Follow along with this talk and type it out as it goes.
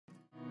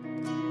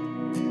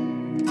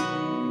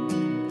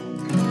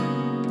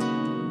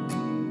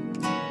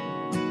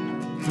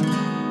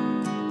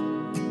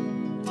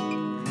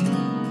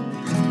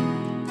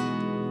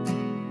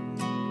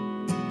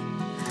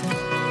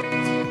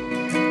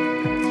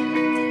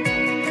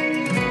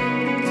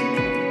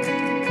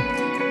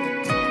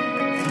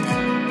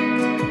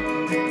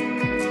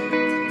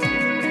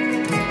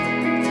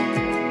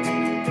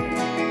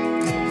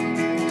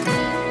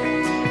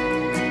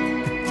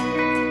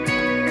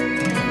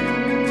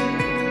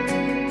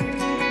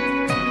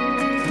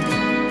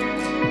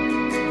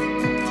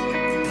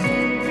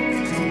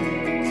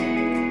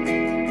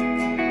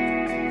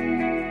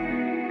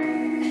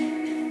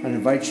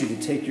invite you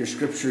to take your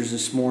scriptures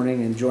this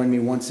morning and join me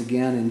once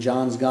again in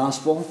John's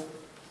Gospel,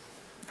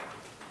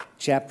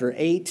 chapter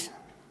 8.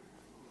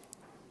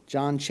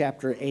 John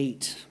chapter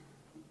 8.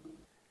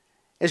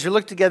 As we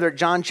look together at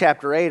John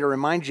chapter 8, I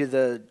remind you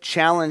the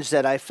challenge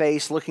that I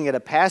face looking at a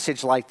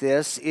passage like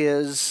this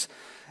is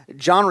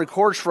John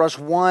records for us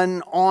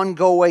one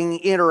ongoing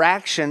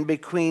interaction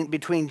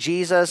between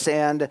Jesus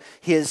and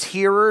his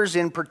hearers,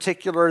 in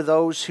particular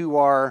those who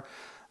are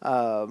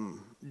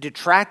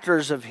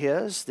detractors of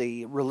his,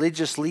 the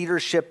religious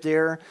leadership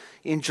there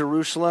in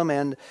Jerusalem.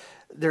 And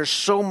there's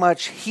so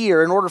much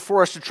here. In order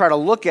for us to try to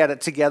look at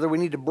it together, we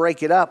need to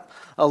break it up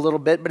a little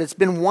bit. But it's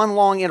been one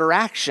long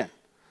interaction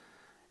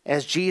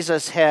as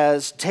Jesus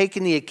has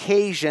taken the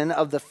occasion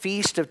of the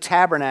Feast of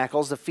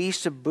Tabernacles, the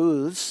Feast of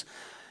Booths,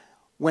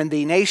 when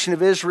the nation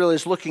of Israel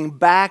is looking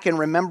back and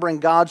remembering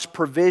God's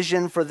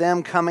provision for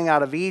them coming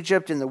out of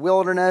Egypt in the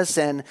wilderness,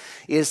 and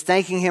is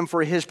thanking Him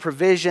for His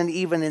provision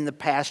even in the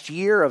past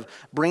year of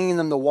bringing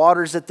them the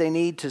waters that they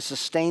need to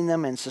sustain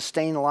them and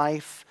sustain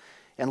life,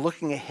 and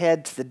looking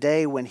ahead to the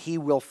day when He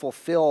will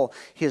fulfill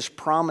His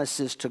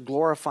promises to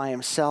glorify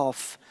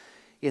Himself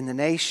in the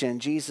nation.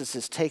 Jesus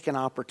has taken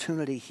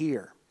opportunity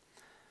here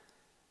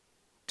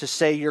to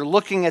say, you're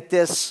looking at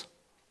this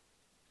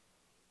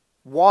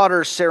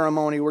water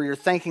ceremony where you're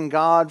thanking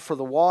God for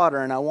the water,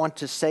 and I want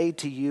to say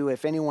to you,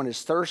 if anyone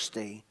is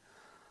thirsty,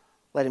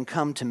 let him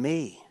come to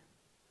me.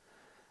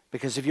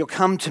 Because if you'll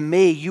come to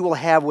me, you will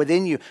have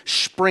within you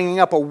springing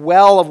up a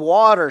well of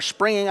water,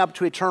 springing up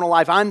to eternal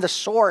life. I'm the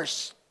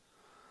source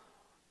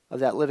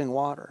of that living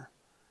water.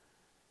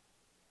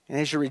 And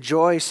as you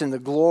rejoice in the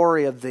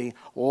glory of the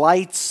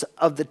lights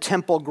of the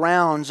temple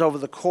grounds over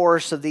the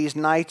course of these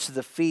nights of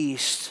the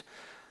feast,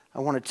 I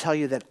want to tell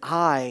you that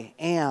I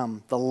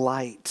am the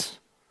light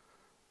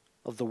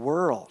of the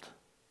world.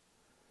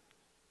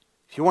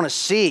 If you want to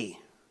see,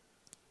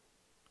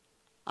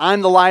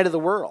 I'm the light of the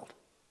world.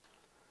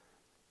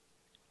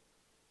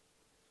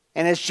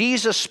 And as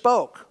Jesus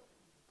spoke,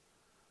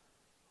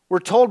 we're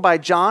told by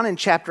John in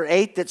chapter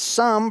 8 that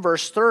some,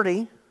 verse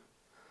 30,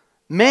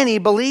 many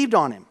believed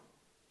on Him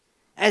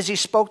as He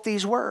spoke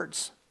these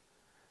words.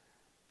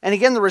 And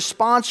again, the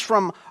response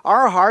from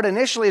our heart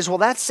initially is, well,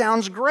 that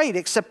sounds great,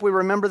 except we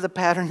remember the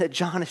pattern that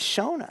John has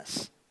shown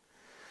us.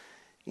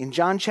 In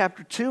John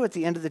chapter 2, at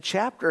the end of the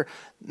chapter,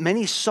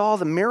 many saw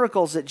the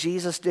miracles that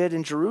Jesus did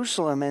in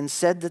Jerusalem and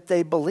said that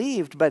they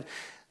believed. But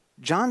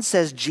John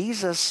says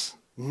Jesus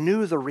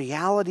knew the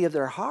reality of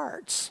their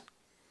hearts.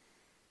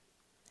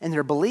 And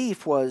their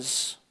belief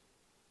was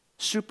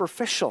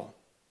superficial.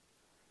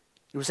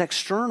 It was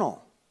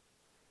external,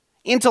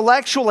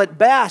 intellectual at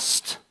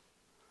best.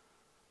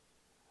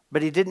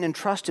 But He didn't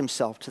entrust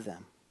Himself to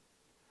them.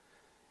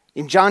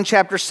 In John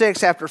chapter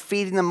 6, after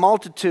feeding the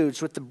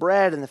multitudes with the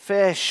bread and the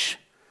fish,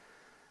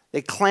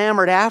 they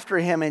clamored after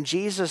Him, and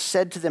Jesus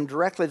said to them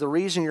directly, the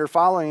reason you're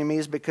following me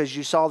is because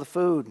you saw the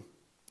food.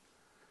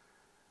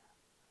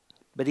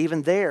 But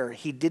even there,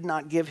 He did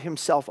not give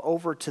Himself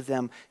over to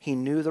them. He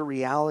knew the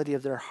reality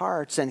of their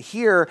hearts. And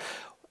here,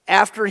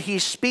 after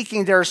He's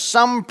speaking, there are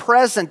some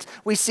present.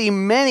 We see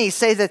many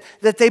say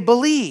that they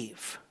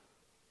believe.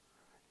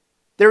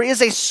 There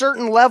is a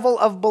certain level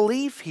of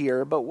belief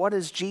here, but what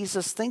does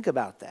Jesus think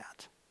about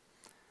that?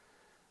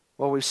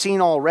 Well, we've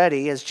seen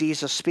already as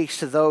Jesus speaks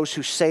to those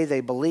who say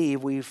they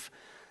believe, we've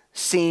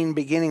seen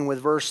beginning with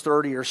verse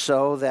 30 or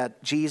so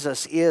that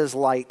Jesus is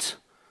light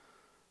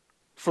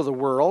for the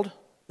world.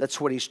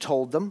 That's what He's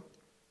told them.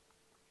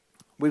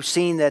 We've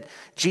seen that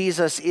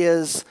Jesus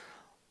is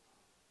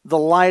the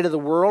light of the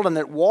world, and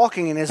that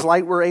walking in His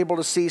light we're able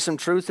to see some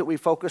truth that we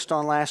focused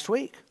on last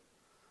week.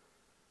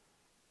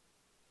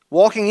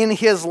 Walking in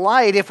His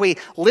light, if we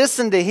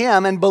listen to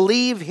Him and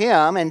believe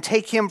Him and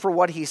take Him for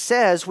what He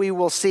says, we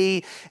will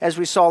see, as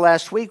we saw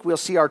last week, we'll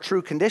see our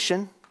true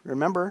condition.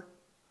 Remember?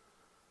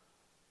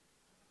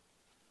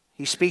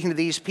 He's speaking to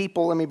these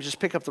people. Let me just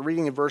pick up the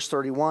reading of verse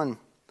 31.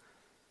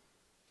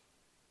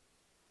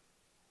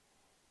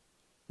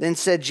 Then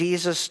said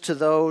Jesus to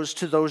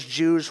those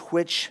Jews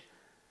which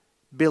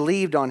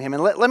believed on Him.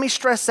 And let me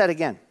stress that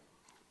again.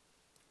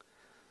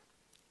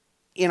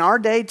 In our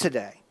day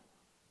today,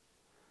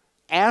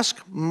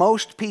 ask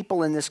most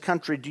people in this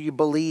country, do you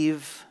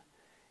believe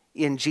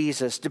in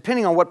Jesus?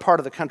 Depending on what part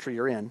of the country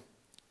you're in.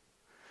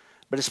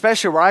 But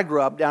especially where I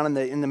grew up, down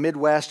in the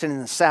Midwest and in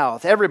the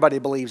South, everybody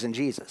believes in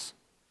Jesus.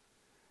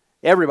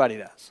 Everybody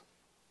does.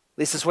 At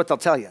least that's what they'll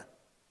tell you.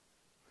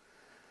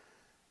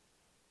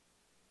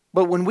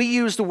 But when we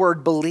use the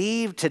word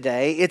believe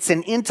today, it's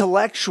an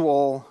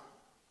intellectual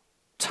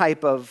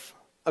type of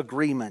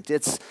agreement.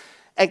 It's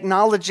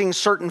acknowledging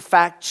certain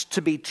facts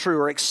to be true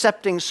or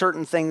accepting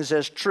certain things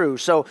as true.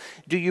 So,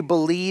 do you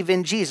believe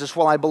in Jesus?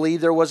 Well, I believe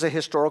there was a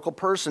historical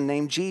person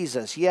named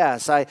Jesus.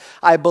 Yes.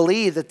 I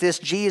believe that this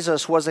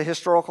Jesus was a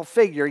historical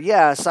figure.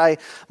 Yes. I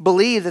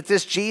believe that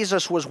this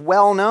Jesus was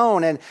well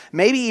known, and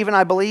maybe even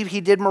I believe He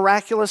did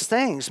miraculous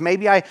things.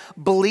 Maybe I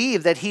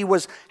believe that He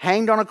was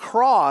hanged on a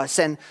cross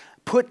and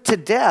put to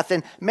death.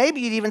 And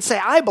maybe you'd even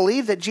say, I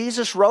believe that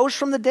Jesus rose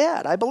from the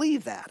dead. I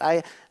believe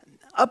that.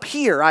 up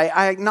here.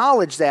 I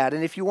acknowledge that.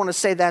 And if you want to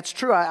say that's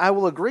true, I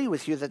will agree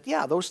with you that,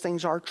 yeah, those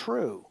things are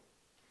true.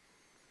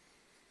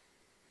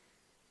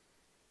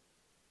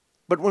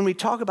 But when we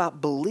talk about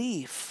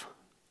belief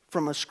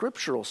from a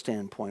scriptural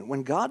standpoint,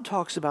 when God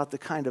talks about the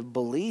kind of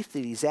belief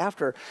that he's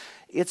after,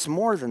 it's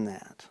more than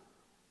that.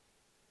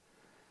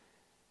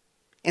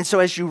 And so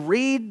as you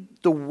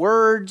read the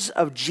words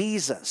of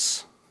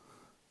Jesus,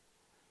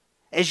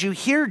 as you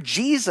hear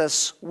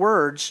Jesus'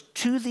 words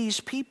to these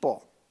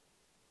people,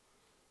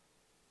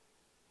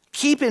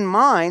 keep in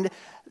mind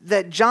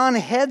that John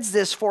heads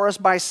this for us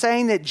by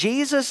saying that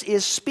Jesus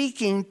is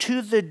speaking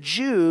to the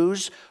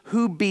Jews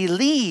who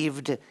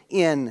believed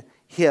in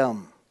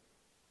him.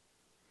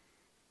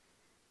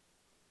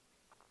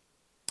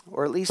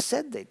 Or at least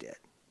said they did.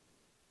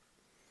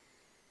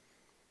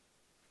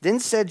 Then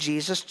said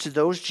Jesus to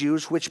those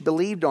Jews which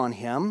believed on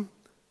him,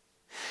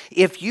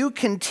 "If you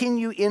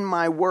continue in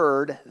my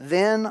word,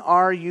 then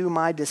are you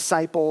my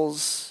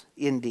disciples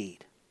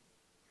indeed.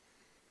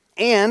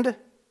 And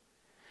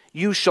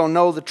you shall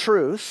know the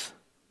truth,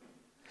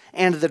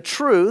 and the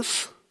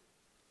truth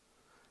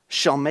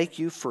shall make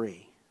you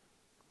free."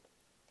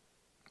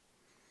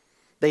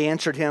 They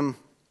answered him,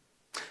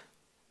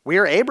 "We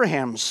are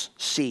Abraham's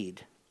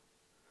seed,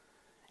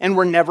 and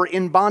were never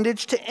in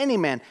bondage to any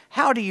man.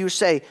 How do you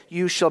say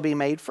you shall be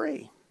made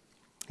free?"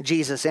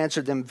 Jesus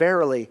answered them,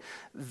 "Verily,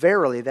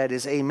 verily, that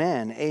is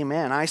amen,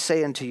 amen. I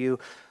say unto you,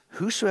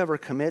 whosoever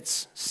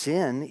commits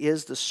sin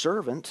is the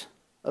servant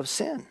of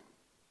sin.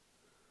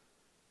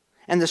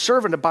 And the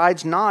servant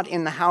abides not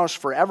in the house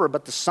forever,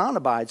 but the Son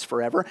abides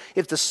forever.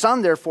 If the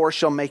Son therefore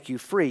shall make you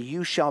free,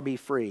 you shall be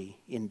free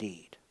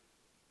indeed.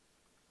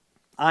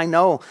 I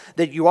know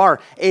that you are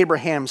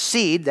Abraham's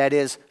seed," that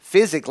is,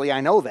 physically I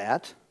know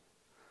that,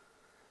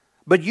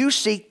 "but you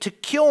seek to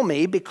kill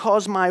me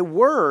because my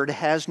word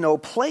has no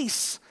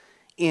place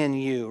in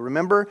you."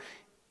 Remember,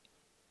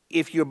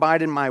 if you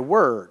abide in my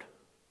word,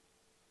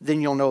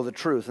 then you'll know the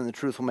truth, and the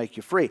truth will make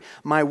you free.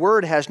 My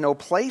word has no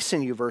place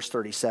in you, verse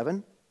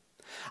 37.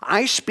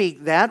 "I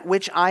speak that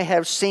which I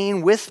have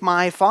seen with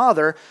my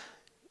father.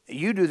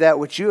 You do that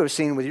which you have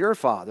seen with your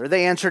father."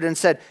 They answered and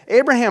said,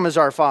 "Abraham is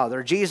our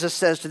father." Jesus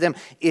says to them,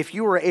 "If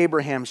you were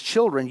Abraham's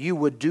children, you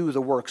would do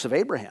the works of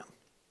Abraham.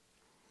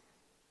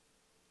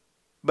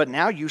 But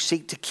now you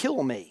seek to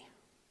kill me,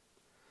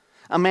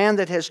 a man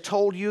that has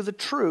told you the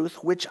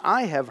truth which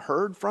I have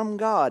heard from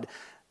God."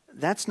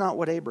 That's not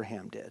what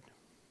Abraham did.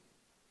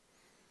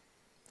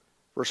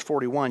 Verse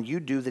 41, "You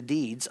do the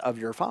deeds of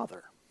your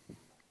father."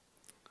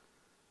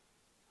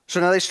 So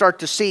now they start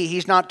to see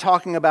he's not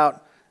talking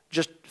about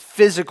just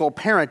physical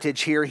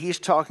parentage here. He's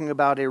talking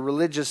about a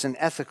religious and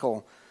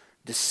ethical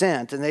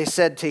descent. And they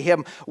said to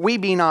him, "We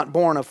be not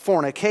born of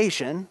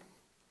fornication.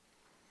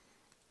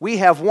 We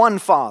have one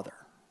Father,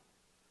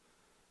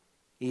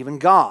 even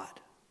God."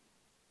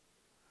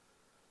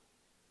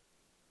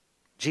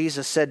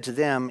 Jesus said to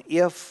them,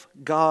 "If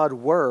God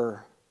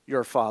were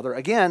your Father,"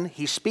 again,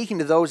 he's speaking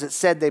to those that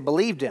said they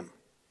believed him.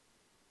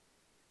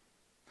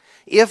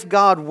 "If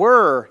God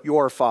were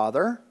your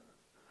Father,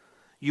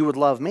 you would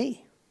love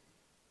me.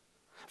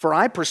 For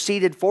I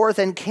proceeded forth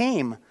and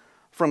came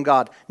from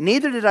God.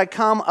 Neither did I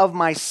come of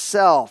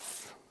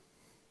myself,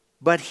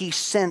 but he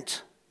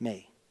sent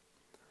me.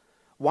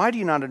 Why do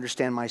you not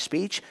understand my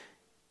speech?"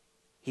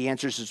 He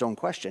answers his own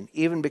question.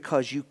 "Even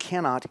because you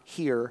cannot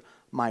hear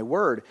my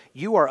word.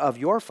 You are of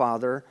your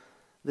father,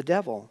 the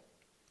devil.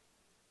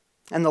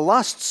 And the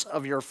lusts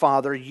of your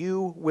father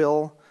you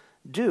will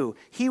do.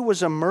 He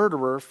was a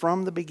murderer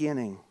from the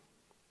beginning,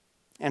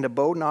 and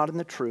abode not in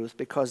the truth,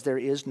 because there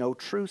is no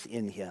truth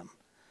in him.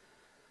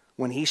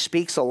 When he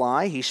speaks a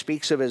lie, he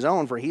speaks of his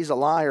own, for he's a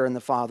liar and the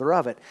father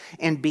of it.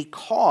 And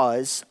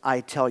because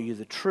I tell you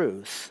the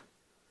truth,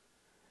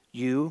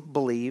 you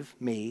believe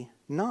me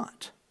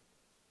not.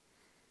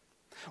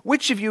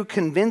 Which of you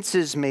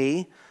convinces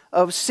me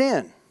of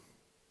sin?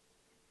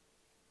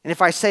 And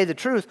if I say the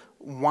truth,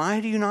 why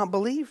do you not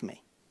believe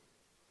me?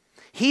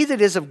 He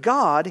that is of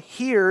God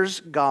hears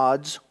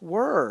God's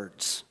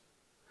words.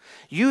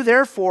 You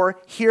therefore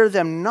hear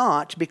them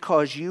not,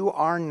 because you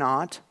are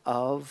not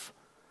of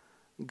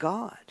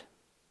God."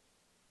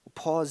 We'll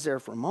pause there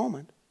for a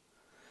moment.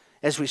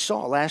 As we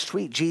saw last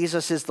week,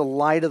 Jesus is the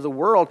light of the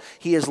world.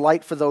 He is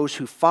light for those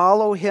who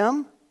follow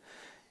him.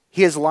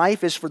 His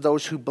life is for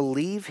those who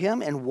believe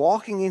him, and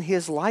walking in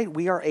his light,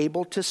 we are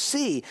able to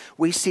see.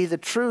 We see the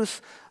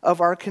truth of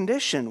our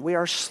condition. We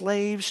are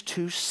slaves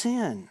to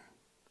sin.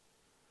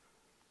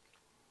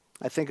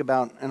 I think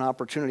about an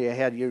opportunity I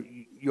had.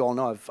 You all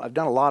know I've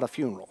done a lot of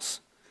funerals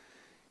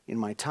in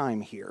my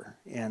time here,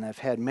 and I've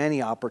had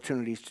many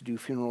opportunities to do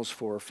funerals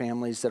for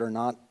families that are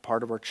not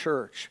part of our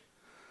church.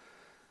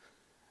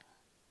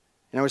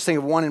 And I was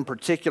thinking of one in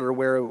particular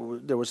where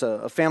there was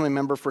a family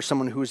member for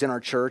someone who was in our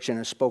church, and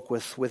I spoke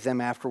with them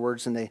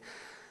afterwards, and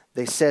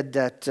they said,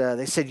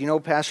 "You know,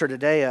 Pastor,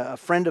 today a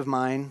friend of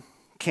mine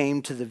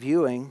came to the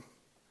viewing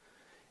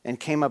and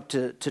came up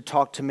to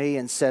talk to me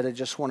and said, I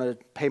just want to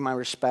pay my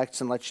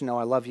respects and let you know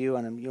I love you,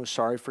 and I'm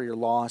sorry for your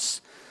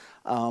loss.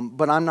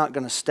 but I'm not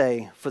going to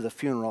stay for the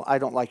funeral. I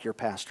don't like your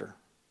pastor.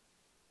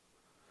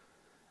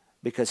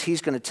 Because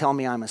he's going to tell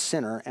me I'm a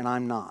sinner, and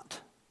I'm not.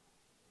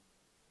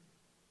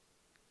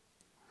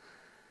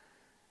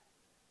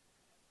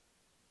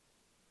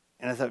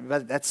 And I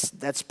thought,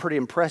 that's pretty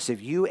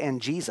impressive. You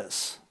and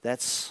Jesus,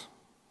 that's,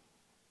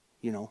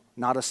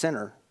 not a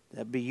sinner.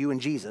 That'd be you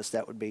and Jesus.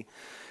 That would be,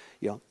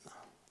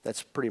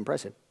 that's pretty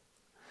impressive.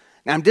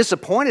 Now, I'm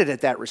disappointed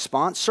at that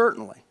response,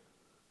 certainly.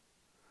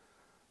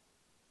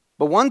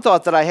 But one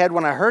thought that I had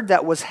when I heard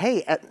that was,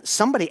 hey,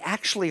 somebody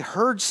actually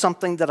heard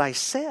something that I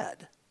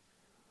said.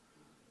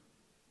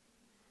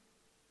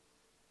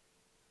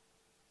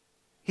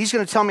 He's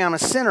going to tell me I'm a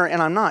sinner,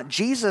 and I'm not.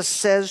 Jesus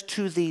says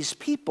to these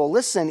people,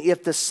 listen,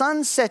 if the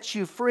Son sets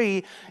you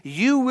free,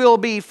 you will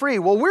be free.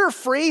 Well, we're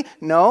free.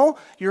 No,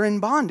 you're in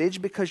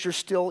bondage because you're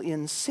still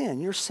in sin.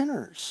 You're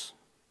sinners.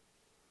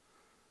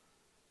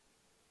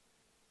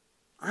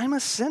 I'm a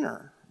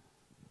sinner.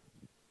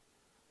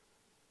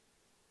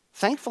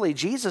 Thankfully,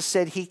 Jesus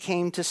said he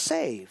came to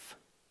save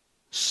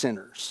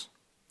sinners.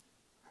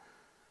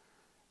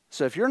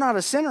 So if you're not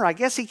a sinner, I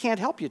guess he can't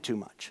help you too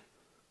much.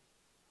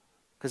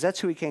 Because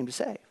that's who he came to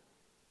save.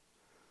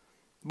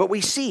 But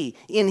we see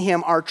in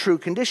him our true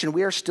condition.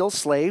 We are still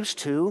slaves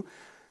to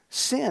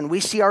sin. We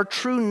see our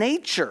true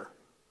nature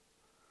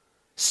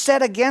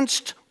set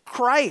against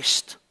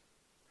Christ.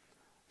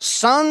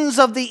 Sons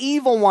of the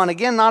evil one.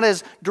 Again, not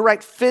as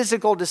direct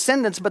physical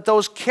descendants, but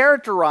those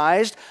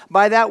characterized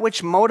by that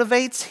which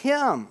motivates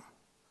him.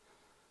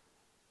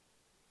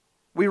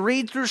 We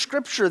read through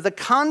Scripture the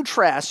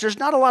contrast. There's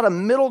not a lot of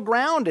middle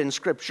ground in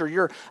Scripture.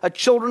 You're a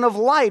children of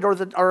light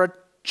or a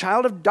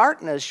child of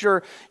darkness.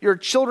 You're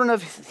children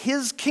of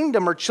his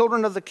kingdom or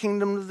children of the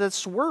kingdom of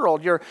this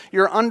world. You're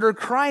under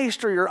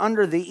Christ or you're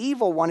under the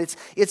evil one.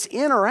 It's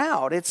in or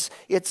out.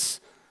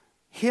 It's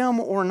him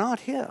or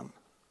not him.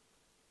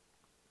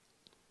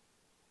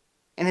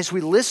 And as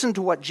we listen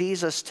to what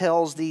Jesus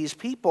tells these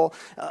people,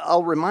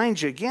 I'll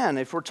remind you again,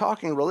 if we're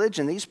talking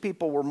religion, these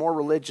people were more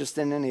religious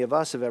than any of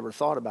us have ever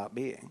thought about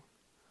being.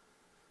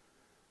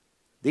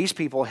 These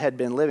people had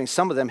been living,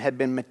 some of them had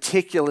been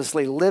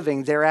meticulously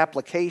living their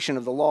application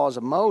of the laws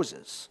of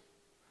Moses.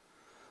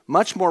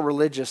 Much more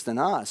religious than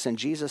us. And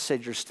Jesus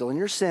said, you're still in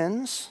your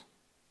sins.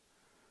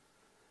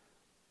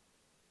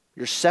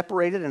 You're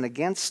separated and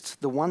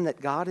against the one that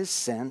God has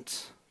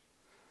sent.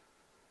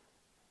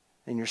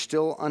 And you're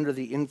still under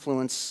the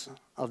influence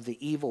of the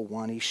evil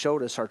one. He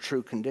showed us our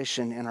true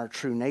condition and our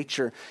true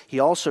nature. He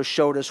also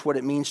showed us what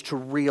it means to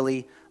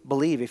really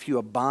believe. If you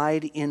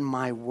abide in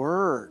my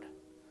word,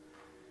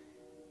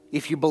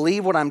 if you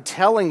believe what I'm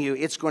telling you,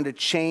 it's going to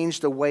change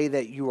the way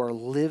that you are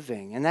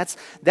living. And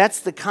that's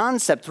the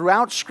concept.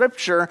 Throughout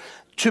Scripture,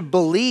 to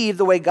believe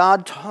the way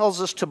God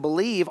tells us to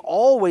believe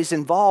always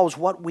involves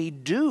what we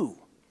do.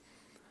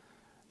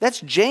 That's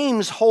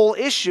James' whole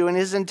issue in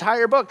his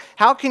entire book.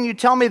 How can you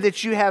tell me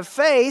that you have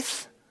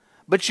faith,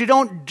 but you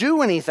don't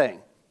do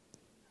anything?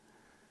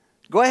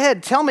 Go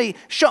ahead, tell me,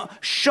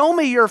 show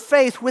me your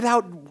faith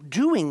without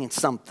doing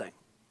something.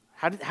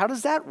 How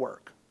does that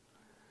work?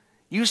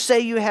 You say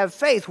you have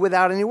faith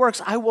without any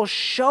works. I will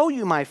show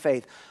you my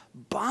faith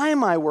by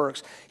my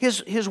works.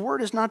 His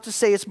word is not to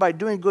say it's by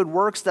doing good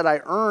works that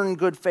I earn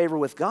good favor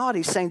with God.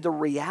 He's saying the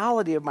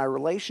reality of my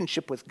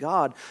relationship with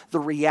God, the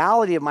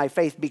reality of my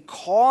faith,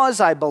 because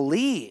I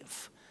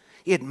believe,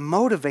 it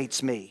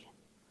motivates me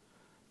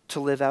to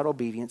live out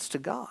obedience to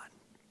God.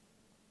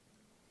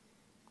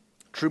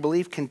 True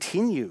belief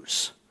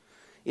continues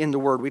in the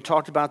word. We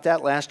talked about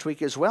that last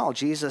week as well.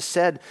 Jesus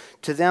said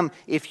to them,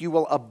 if you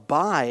will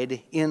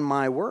abide in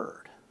my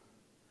word,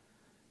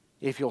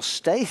 if you'll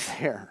stay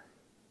there.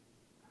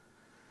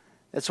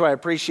 That's why I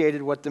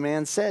appreciated what the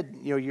man said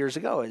years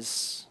ago,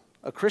 is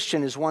a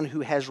Christian is one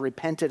who has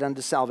repented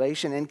unto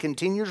salvation and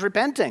continues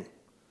repenting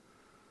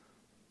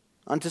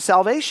unto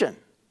salvation.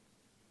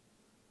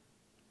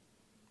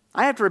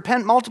 I have to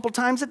repent multiple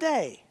times a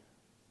day.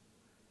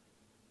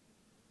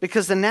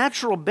 Because the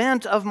natural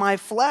bent of my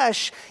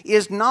flesh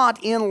is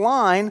not in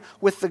line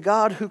with the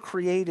God who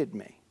created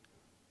me.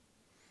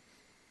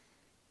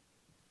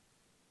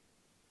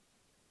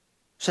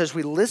 So as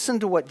we listen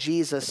to what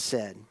Jesus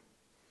said,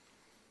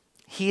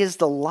 he is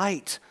the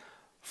light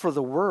for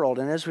the world.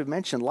 And as we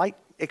mentioned, light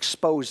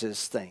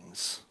exposes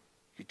things.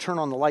 You turn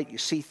on the light, you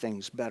see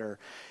things better.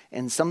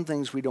 And some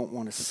things we don't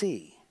want to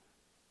see.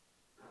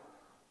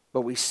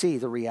 But we see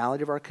the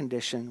reality of our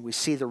condition. We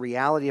see the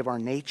reality of our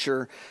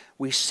nature.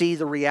 We see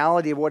the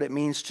reality of what it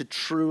means to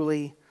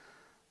truly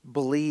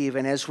believe.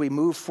 And as we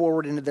move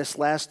forward into this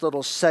last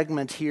little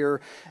segment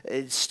here,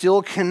 it's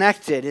still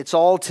connected. It's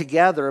all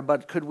together.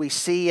 But could we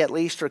see at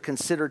least or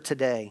consider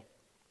today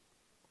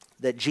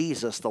that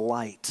Jesus, the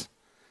light,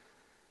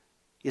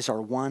 is our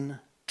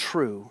one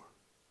true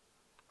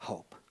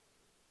hope.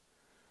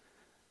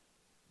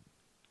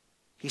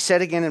 He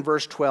said again in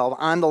verse 12,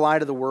 I'm the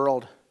light of the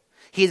world.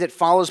 He that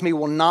follows me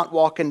will not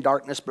walk in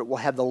darkness, but will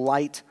have the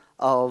light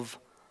of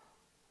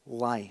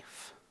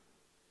life.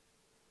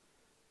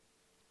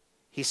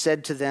 He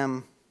said to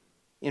them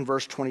in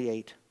verse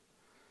 28,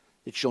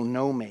 that you'll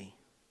know me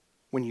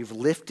when you've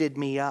lifted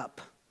me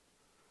up,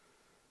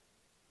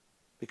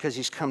 because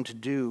he's come to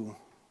do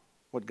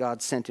what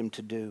God sent him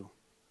to do.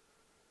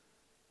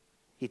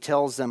 He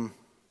tells them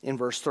in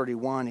verse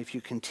 31, if you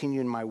continue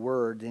in my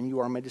word, then you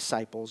are my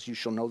disciples. You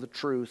shall know the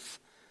truth,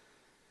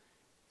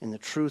 and the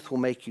truth will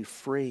make you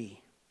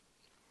free.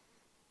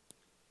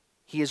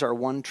 He is our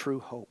one true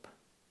hope.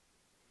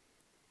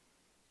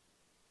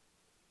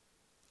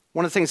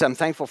 One of the things I'm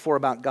thankful for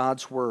about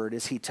God's word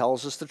is he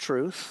tells us the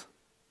truth.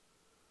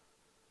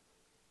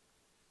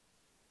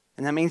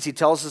 And that means he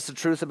tells us the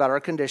truth about our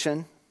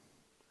condition.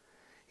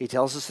 He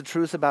tells us the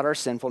truth about our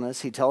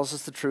sinfulness. He tells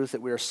us the truth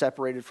that we are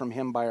separated from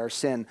him by our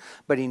sin.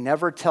 But he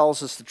never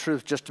tells us the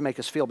truth just to make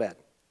us feel bad.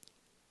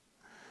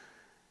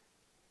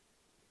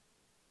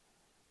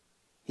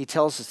 He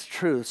tells us the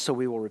truth so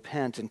we will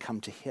repent and come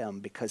to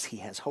him because he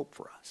has hope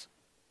for us.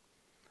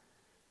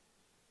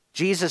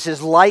 Jesus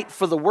is light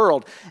for the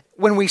world.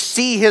 When we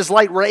see his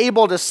light, we're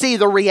able to see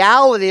the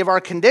reality of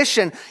our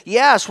condition.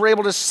 Yes, we're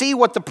able to see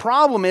what the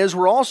problem is.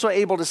 We're also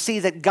able to see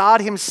that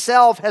God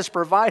himself has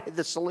provided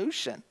the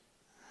solution.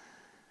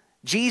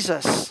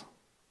 Jesus,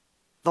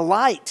 the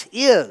light,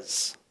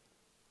 is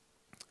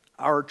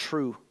our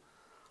true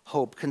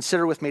hope.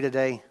 Consider with me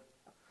today,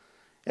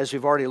 as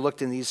we've already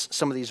looked in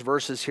some of these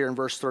verses here in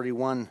verse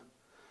 31,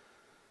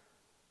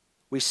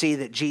 we see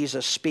that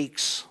Jesus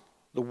speaks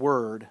the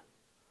word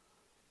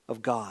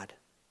of God.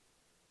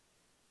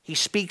 He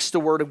speaks the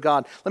word of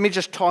God. Let me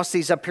just toss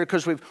these up here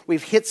because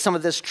we've hit some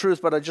of this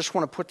truth, but I just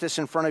want to put this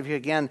in front of you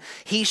again.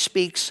 He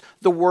speaks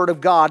the word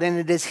of God, and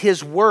it is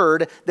his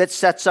word that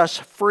sets us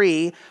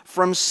free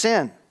from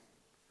sin.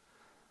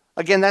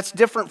 Again, that's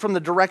different from the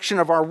direction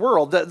of our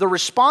world. The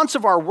response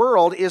of our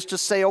world is to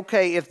say,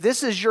 okay, if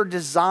this is your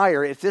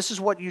desire, if this is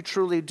what you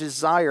truly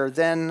desire,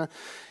 then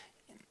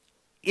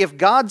if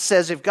God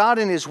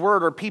in his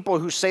word, or people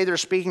who say they're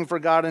speaking for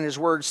God in his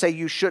word say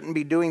you shouldn't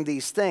be doing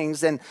these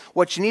things, then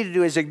what you need to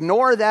do is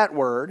ignore that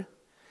word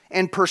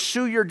and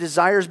pursue your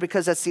desires,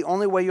 because that's the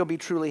only way you'll be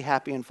truly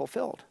happy and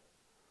fulfilled.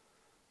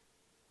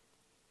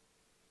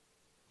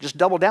 Just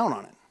double down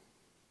on it.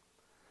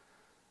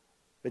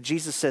 But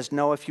Jesus says,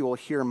 no, if you will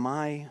hear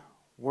my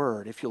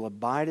word, if you'll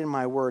abide in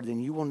my word, then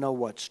you will know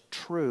what's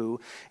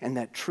true, and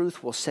that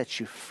truth will set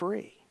you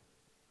free.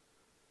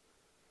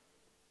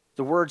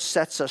 The word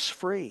sets us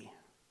free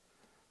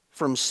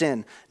from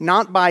sin.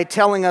 Not by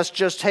telling us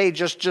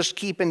just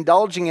keep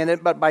indulging in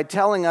it, but by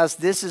telling us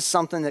this is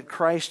something that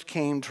Christ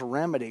came to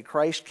remedy.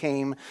 Christ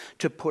came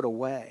to put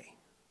away.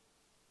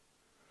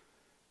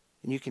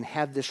 And you can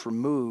have this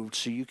removed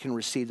so you can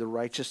receive the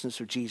righteousness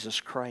of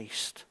Jesus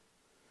Christ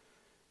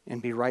and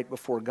be right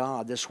before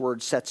God. This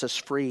word sets us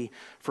free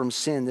from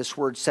sin. This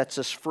word sets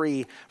us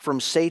free from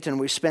Satan.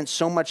 We've spent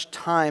so much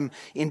time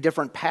in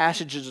different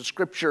passages of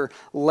Scripture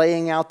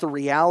laying out the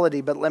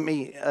reality, but let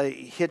me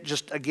hit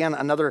just again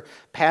another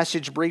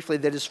passage briefly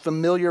that is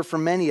familiar for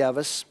many of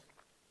us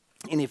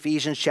in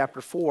Ephesians chapter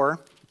 4,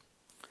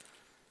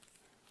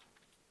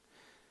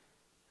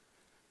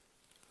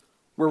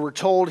 where we're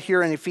told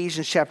here in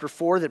Ephesians chapter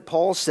 4 that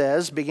Paul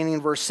says, beginning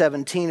in verse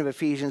 17 of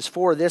Ephesians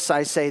 4, this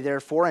I say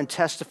therefore, and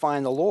testify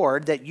in the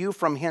Lord, that you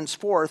from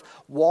henceforth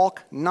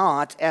walk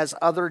not as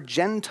other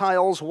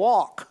Gentiles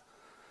walk.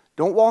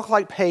 Don't walk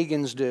like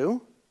pagans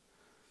do.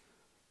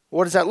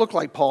 What does that look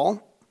like,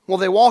 Paul? Well,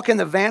 they walk in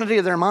the vanity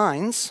of their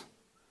minds,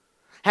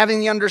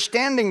 having the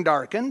understanding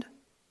darkened,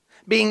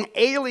 being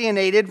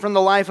alienated from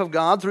the life of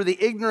God through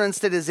the ignorance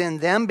that is in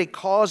them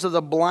because of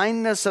the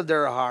blindness of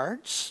their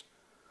hearts,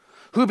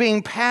 who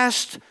being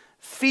past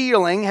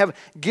feeling have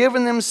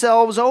given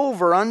themselves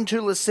over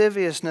unto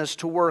lasciviousness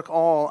to work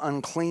all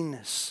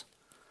uncleanness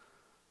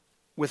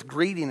with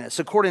greediness.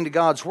 According to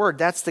God's word,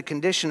 that's the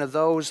condition of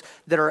those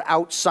that are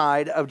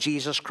outside of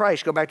Jesus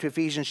Christ. Go back to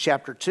Ephesians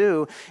chapter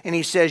 2, and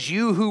he says,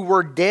 you who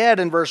were dead,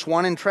 in verse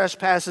 1, in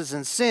trespasses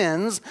and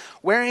sins,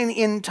 wherein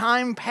in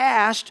time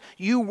past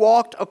you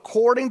walked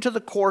according to the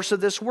course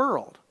of this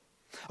world,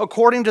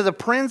 according to the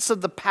prince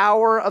of the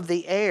power of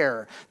the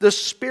air, the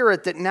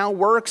spirit that now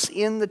works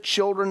in the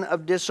children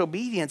of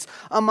disobedience,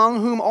 among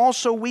whom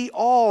also we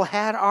all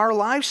had our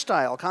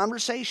lifestyle,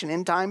 conversation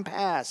in time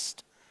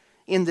past,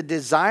 in the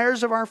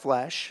desires of our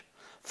flesh,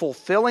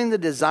 fulfilling the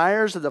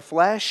desires of the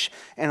flesh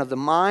and of the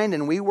mind,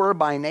 and we were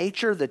by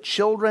nature the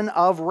children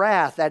of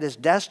wrath, that is,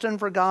 destined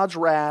for God's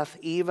wrath,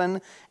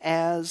 even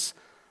as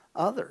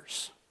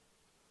others.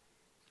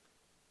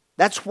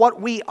 That's what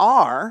we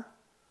are,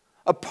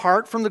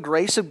 apart from the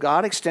grace of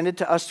God extended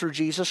to us through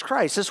Jesus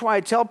Christ. That's why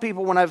I tell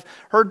people when I've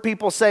heard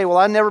people say, well,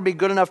 I'd never be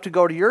good enough to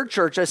go to your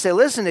church. I say,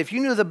 listen, if you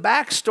knew the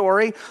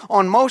backstory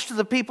on most of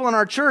the people in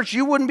our church,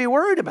 you wouldn't be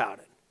worried about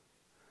it.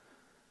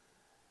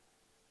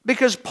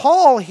 Because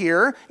Paul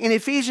here in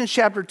Ephesians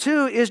chapter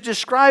 2 is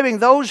describing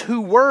those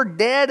who were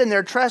dead in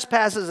their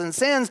trespasses and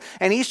sins,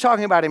 and he's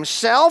talking about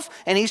himself,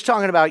 and he's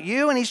talking about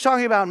you, and he's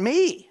talking about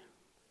me.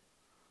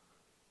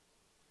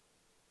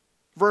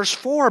 Verse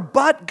 4,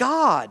 but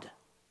God,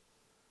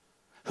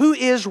 who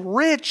is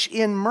rich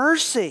in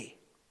mercy,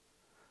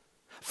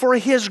 For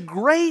his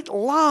great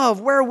love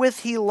wherewith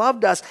he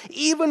loved us,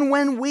 even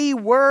when we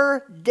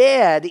were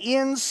dead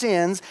in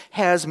sins,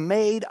 has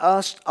made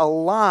us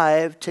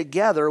alive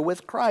together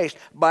with Christ.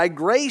 By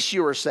grace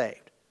you are saved.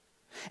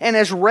 And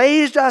has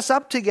raised us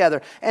up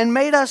together and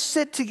made us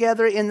sit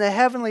together in the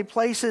heavenly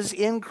places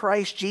in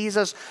Christ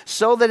Jesus,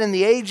 so that in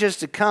the ages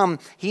to come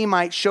he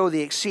might show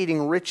the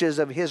exceeding riches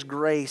of his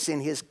grace in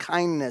his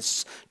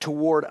kindness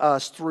toward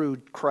us through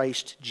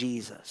Christ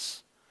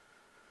Jesus.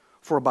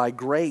 For by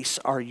grace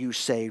are you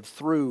saved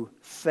through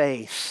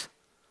faith.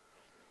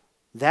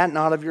 That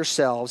not of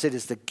yourselves, it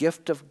is the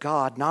gift of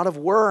God, not of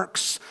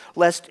works,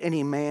 lest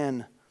any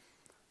man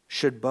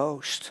should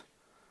boast.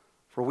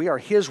 For we are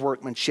his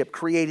workmanship,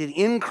 created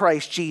in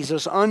Christ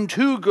Jesus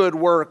unto good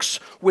works,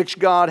 which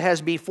God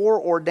has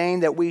before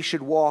ordained that we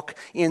should walk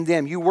in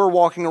them. You were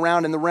walking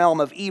around in the realm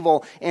of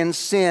evil and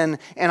sin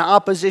and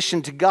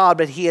opposition to God,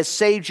 but he has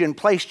saved you and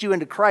placed you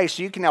into Christ,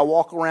 so you can now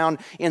walk around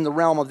in the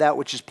realm of that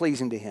which is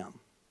pleasing to him.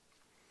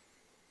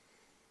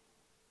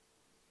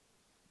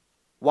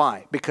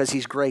 Why? Because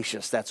he's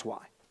gracious, that's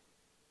why.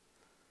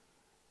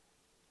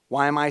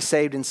 Why am I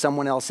saved and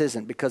someone else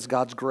isn't? Because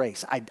God's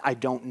grace. I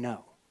don't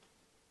know.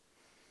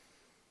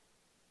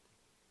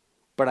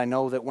 But I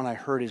know that when I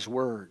heard his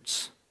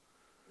words,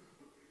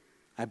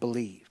 I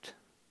believed.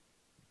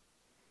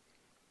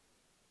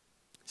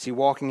 See,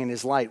 walking in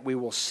his light, we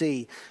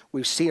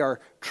see our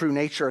true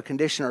nature, our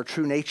condition, our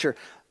true nature.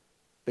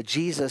 But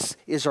Jesus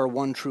is our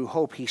one true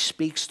hope. He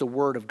speaks the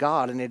word of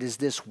God, and it is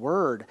this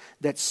word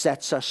that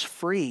sets us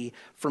free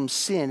from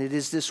sin. It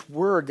is this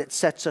word that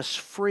sets us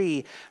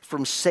free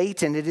from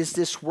Satan. It is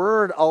this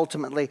word,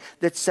 ultimately,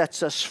 that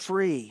sets us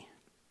free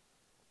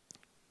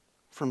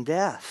from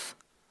death.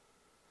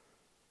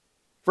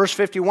 Verse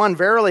 51,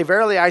 verily,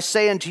 verily, I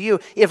say unto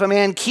you, if a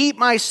man keep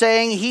my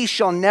saying, he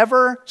shall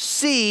never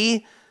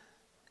see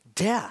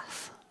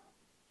death.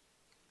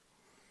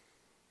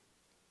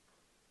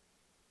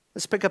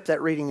 Let's pick up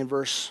that reading in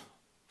verse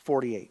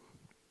 48.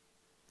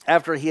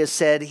 After he has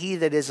said, he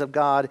that is of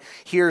God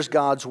hears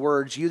God's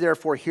words. You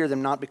therefore hear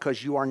them not,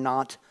 because you are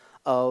not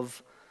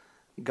of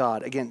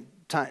God. Again,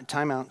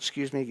 time out.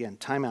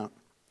 Time out.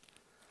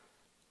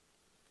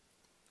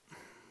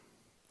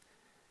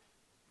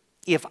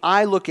 If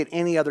I look at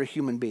any other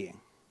human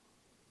being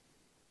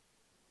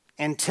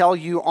and tell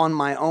you on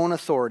my own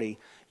authority,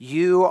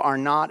 you are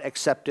not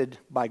accepted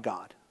by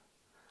God,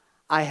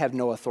 I have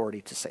no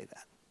authority to say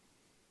that.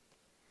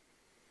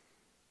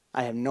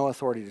 I have no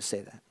authority to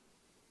say that.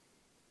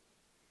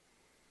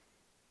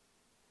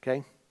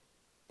 Okay?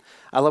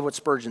 I love what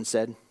Spurgeon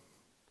said.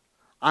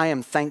 I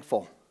am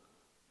thankful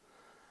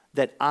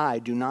that I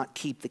do not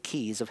keep the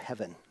keys of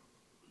heaven.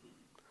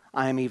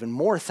 I am even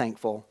more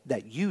thankful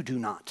that you do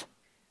not.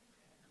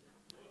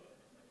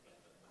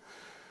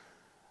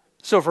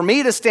 So for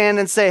me to stand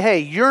and say, hey,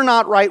 you're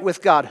not right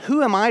with God,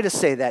 who am I to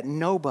say that?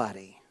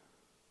 Nobody.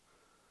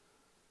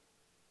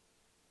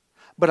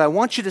 But I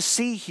want you to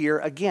see here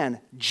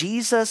again,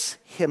 Jesus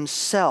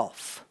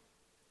himself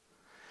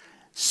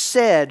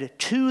said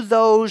to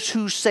those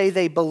who say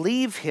they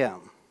believe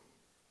him,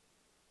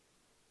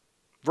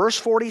 verse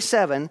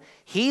 47,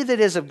 he that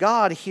is of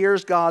God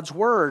hears God's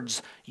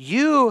words.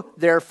 You,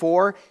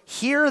 therefore,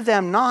 hear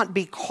them not,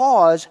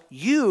 because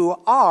you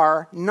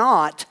are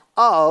not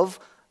of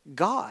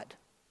God.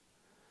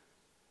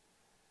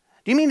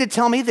 Do you mean to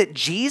tell me that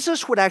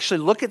Jesus would actually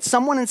look at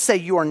someone and say,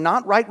 you are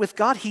not right with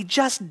God? He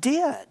just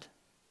did.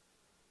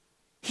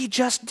 He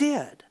just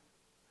did.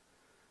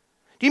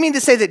 Do you mean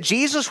to say that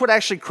Jesus would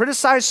actually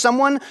criticize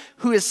someone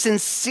who is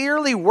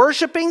sincerely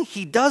worshiping?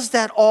 He does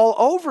that all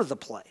over the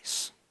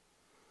place.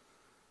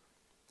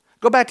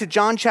 Go back to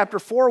John chapter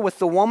 4 with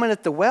the woman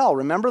at the well.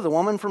 Remember the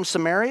woman from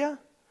Samaria?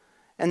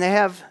 And they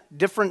have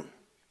different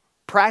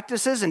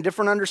practices and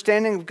different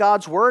understanding of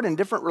God's word and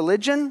different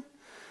religion.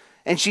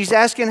 And she's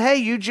asking, hey,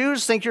 you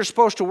Jews think you're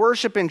supposed to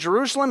worship in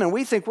Jerusalem, and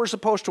we think we're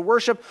supposed to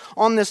worship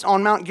on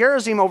Mount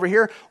Gerizim over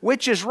here.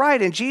 Which is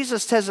right? And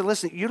Jesus says,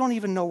 listen, you don't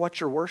even know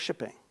what you're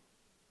worshiping.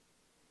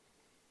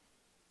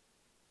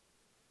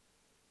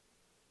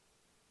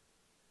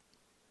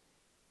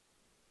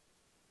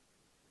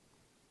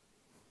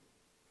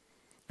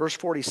 Verse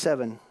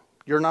 47,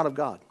 you're not of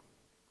God.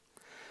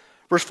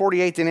 Verse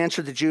 48, then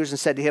answered the Jews and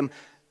said to him,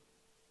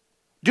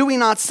 do we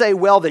not say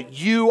well that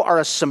you are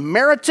a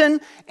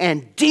Samaritan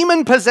and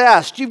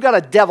demon-possessed? You've got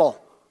a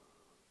devil.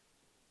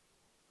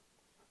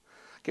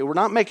 Okay, we're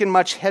not making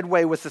much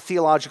headway with the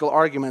theological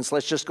arguments.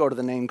 Let's just go to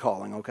the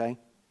name-calling, okay?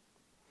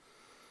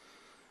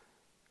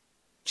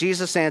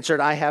 Jesus answered,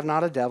 I have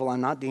not a devil.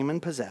 I'm not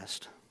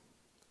demon-possessed.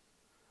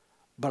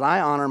 But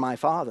I honor my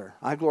Father.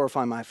 I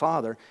glorify my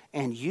Father,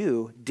 and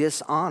you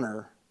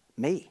dishonor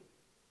me.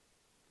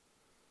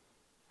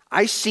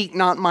 I seek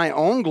not my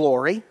own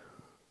glory.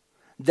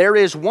 There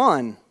is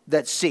one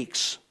that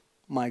seeks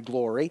my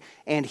glory,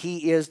 and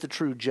he is the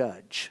true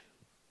judge.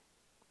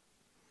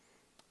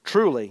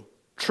 Truly,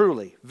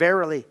 truly,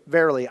 verily,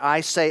 verily,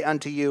 I say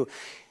unto you,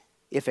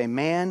 if a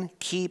man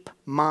keep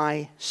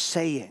my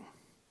saying,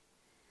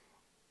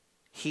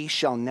 he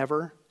shall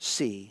never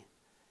see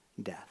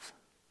death.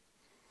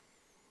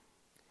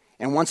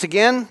 And once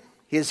again,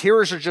 his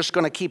hearers are just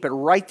going to keep it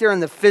right there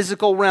in the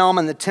physical realm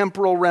and the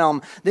temporal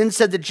realm. Then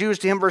said the Jews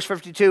to him, verse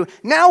 52,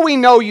 now we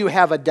know you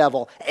have a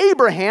devil.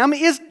 Abraham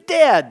is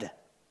dead,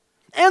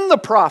 and the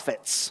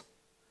prophets.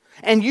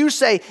 And you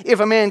say, if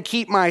a man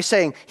keep my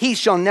saying, he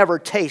shall never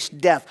taste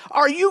death.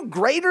 Are you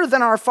greater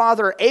than our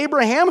father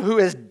Abraham, who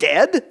is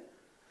dead?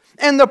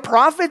 And the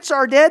prophets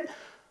are dead?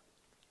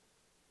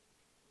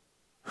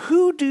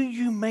 Who do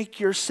you make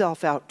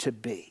yourself out to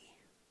be?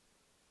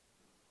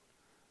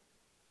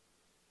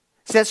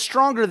 See, that's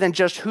stronger than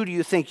just who do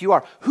you think you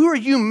are. Who are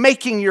you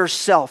making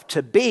yourself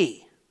to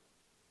be?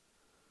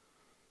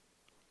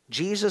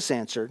 Jesus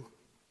answered,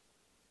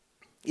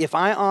 if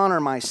I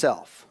honor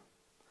myself,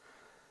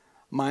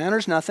 my honor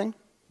is nothing.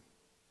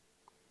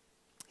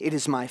 It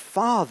is my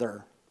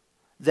Father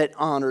that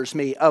honors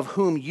me, of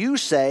whom you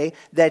say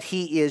that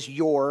he is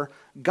your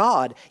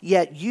God.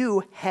 Yet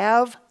you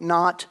have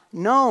not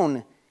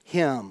known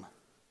him,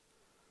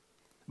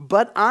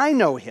 but I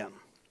know him.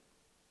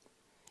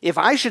 If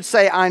I should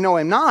say I know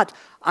him not,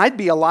 I'd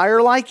be a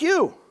liar like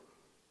you.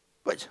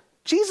 But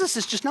Jesus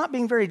is just not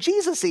being very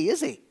Jesus-y,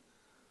 is he?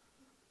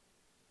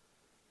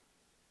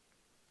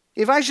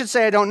 If I should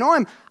say I don't know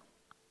him,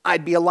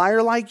 I'd be a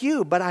liar like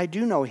you, but I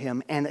do know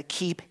him and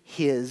keep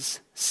his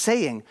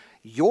saying.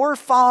 Your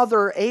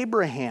father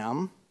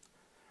Abraham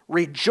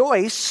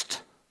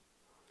rejoiced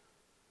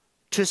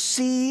to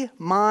see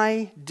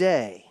my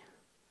day,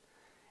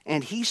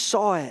 and he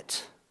saw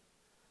it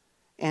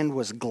and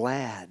was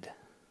glad.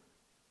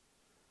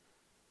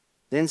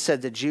 Then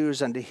said the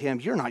Jews unto him,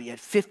 you're not yet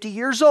 50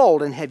 years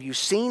old, and have you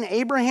seen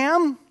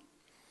Abraham?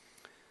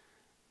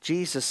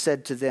 Jesus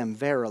said to them,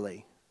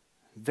 verily,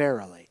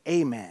 verily,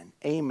 amen,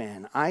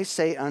 amen, I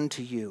say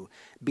unto you,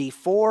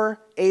 before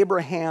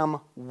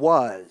Abraham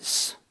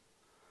was,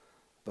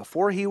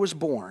 before he was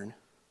born,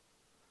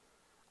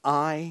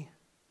 I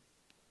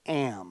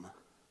am.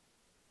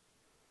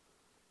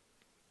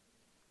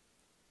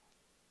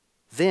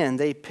 Then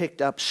they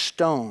picked up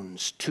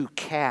stones to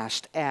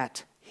cast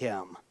at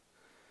him.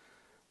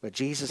 But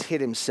Jesus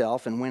hid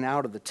himself and went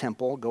out of the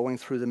temple, going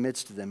through the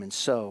midst of them, and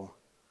so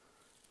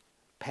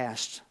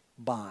passed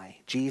by.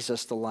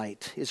 Jesus, the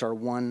light, is our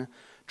one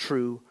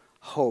true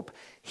hope.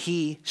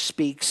 He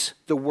speaks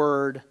the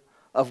word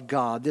of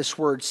God. This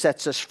word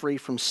sets us free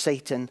from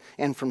Satan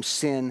and from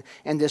sin,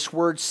 and this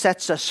word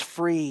sets us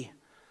free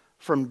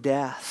from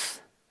death.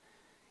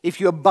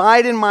 If you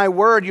abide in my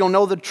word, you'll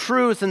know the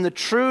truth, and the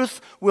truth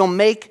will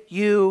make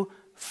you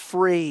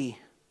free.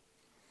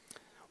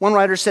 One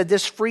writer said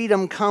this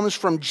freedom comes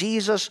from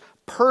Jesus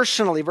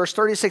personally. Verse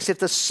 36, if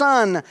the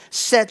Son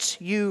sets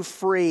you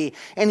free.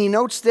 And he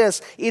notes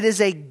this, it is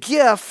a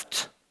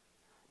gift,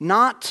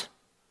 not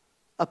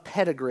a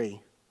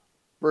pedigree.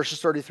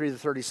 Verses 33 to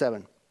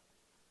 37.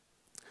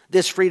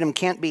 This freedom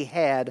can't be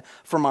had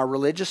from our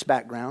religious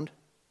background,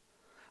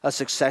 a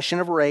succession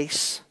of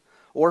race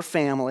or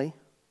family,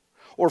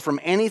 or from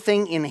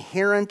anything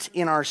inherent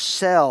in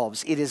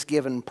ourselves. It is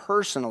given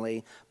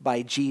personally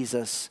by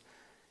Jesus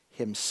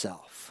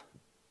himself.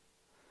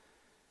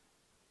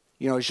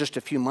 You know, it was just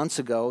a few months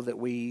ago that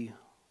we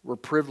were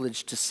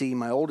privileged to see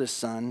my oldest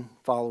son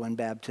follow in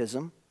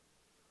baptism.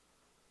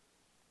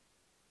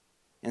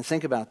 And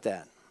think about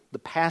that. The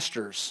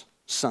pastor's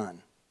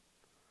son,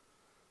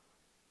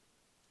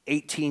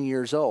 18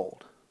 years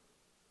old,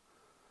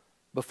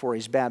 before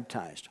he's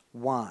baptized.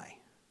 Why?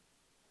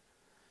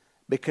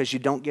 Because you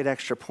don't get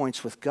extra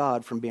points with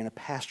God from being a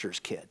pastor's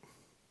kid.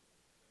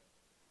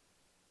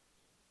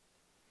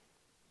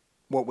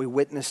 What we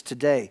witnessed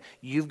today,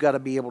 you've got to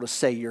be able to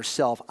say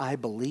yourself, I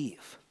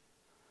believe.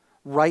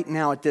 Right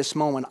now at this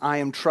moment, I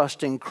am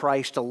trusting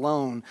Christ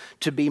alone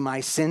to be my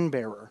sin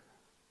bearer.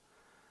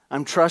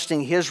 I'm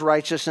trusting his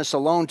righteousness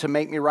alone to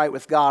make me right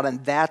with God,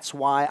 and that's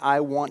why I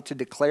want to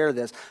declare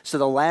this. So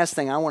the last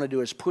thing I want to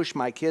do is push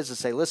my kids to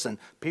say, listen,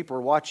 people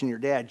are watching your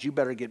dad, you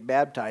better get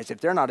baptized.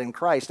 If they're not in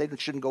Christ, they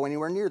shouldn't go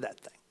anywhere near that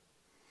thing.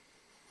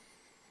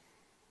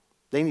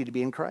 They need to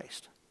be in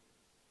Christ.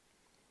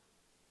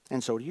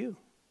 And so do you.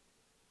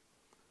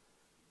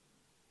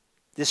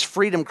 This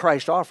freedom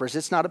Christ offers,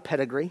 it's not a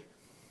pedigree.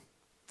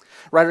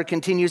 Writer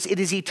continues, it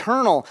is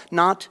eternal,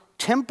 not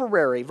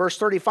temporary. Verse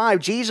 35,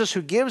 Jesus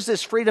who gives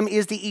this freedom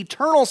is the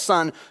eternal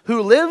Son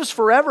who lives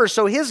forever.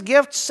 So his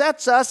gift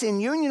sets us in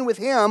union with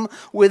him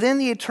within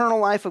the eternal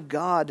life of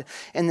God.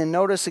 And then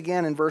notice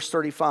again in verse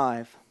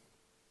 35,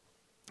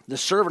 the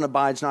servant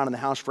abides not in the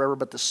house forever,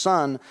 but the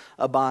Son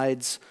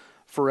abides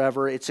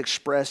forever. It's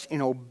expressed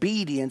in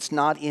obedience,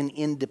 not in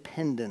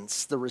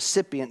independence. The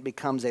recipient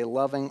becomes a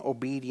loving,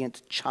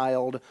 obedient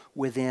child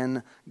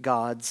within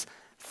God's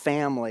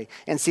family.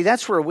 And see,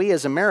 that's where we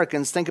as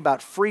Americans think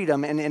about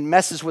freedom and it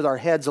messes with our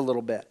heads a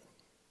little bit.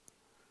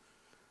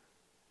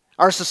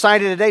 Our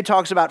society today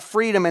talks about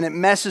freedom and it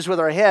messes with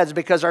our heads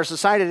because our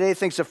society today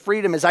thinks of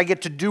freedom as I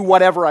get to do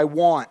whatever I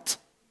want.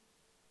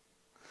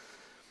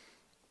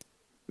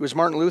 It was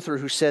Martin Luther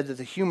who said that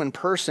the human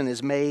person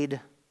is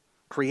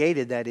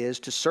created, that is,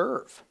 to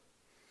serve.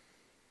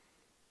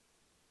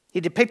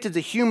 He depicted the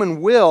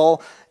human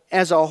will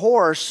as a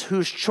horse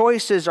whose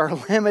choices are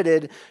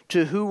limited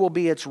to who will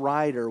be its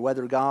rider,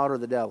 whether God or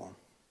the devil.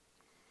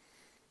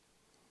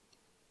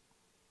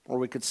 Or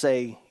we could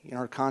say, in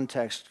our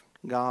context,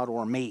 God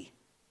or me.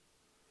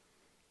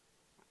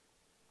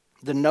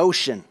 The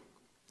notion,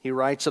 he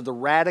writes, of the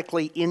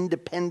radically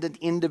independent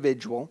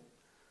individual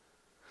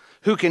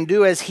who can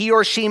do as he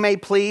or she may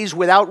please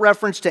without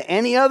reference to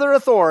any other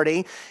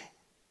authority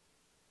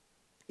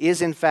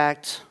is in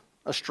fact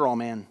a straw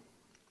man.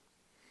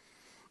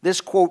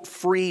 This, quote,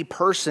 free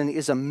person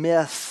is a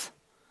myth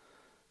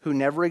who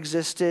never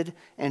existed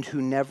and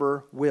who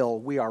never will.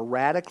 We are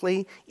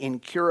radically,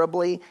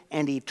 incurably,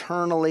 and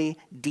eternally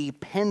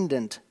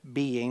dependent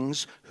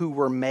beings who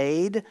were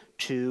made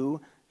to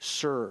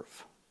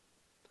serve.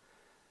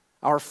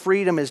 Our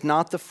freedom is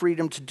not the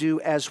freedom to do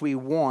as we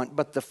want,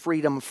 but the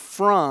freedom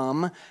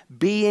from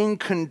being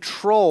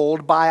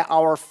controlled by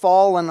our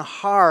fallen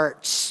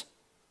hearts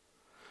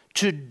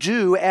to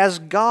do as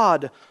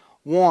God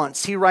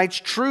wants. He writes,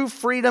 true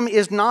freedom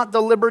is not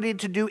the liberty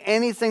to do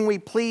anything we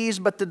please,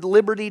 but the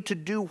liberty to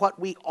do what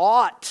we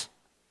ought.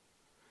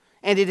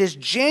 And it is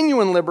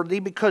genuine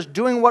liberty because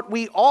doing what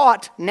we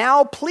ought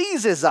now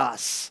pleases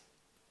us.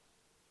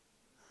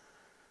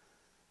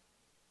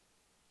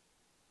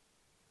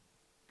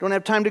 Don't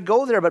have time to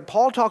go there, but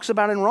Paul talks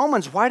about in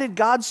Romans, why did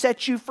God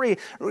set you free?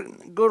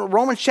 Go to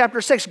Romans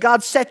chapter 6.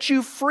 God set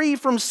you free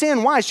from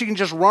sin. Why? So you can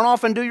just run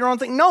off and do your own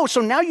thing? No,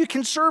 so now you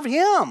can serve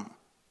Him.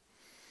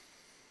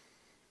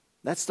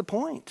 That's the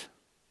point.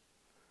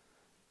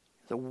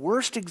 The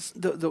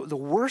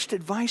worst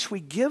advice we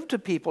give to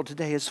people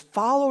today is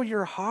follow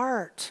your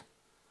heart.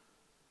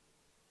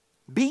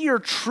 Be your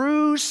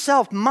true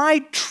self.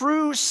 My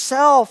true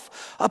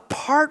self,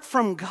 apart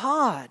from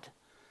God,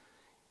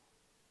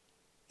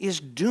 is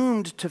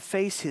doomed to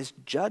face His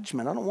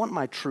judgment. I don't want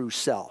my true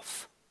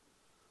self.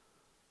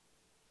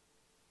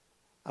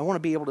 I want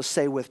to be able to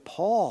say with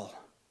Paul,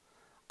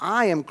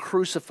 I am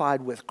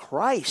crucified with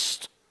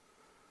Christ.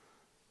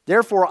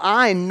 Therefore,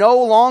 I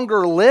no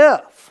longer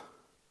live.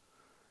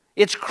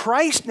 It's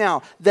Christ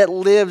now that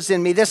lives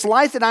in me. This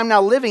life that I'm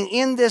now living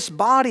in this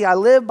body, I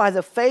live by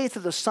the faith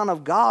of the Son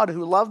of God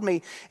who loved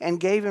me and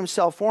gave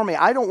Himself for me.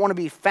 I don't want to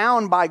be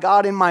found by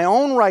God in my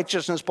own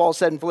righteousness, Paul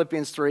said in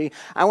Philippians 3.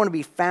 I want to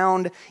be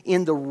found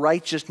in the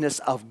righteousness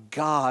of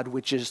God,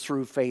 which is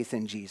through faith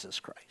in Jesus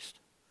Christ.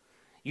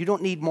 You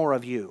don't need more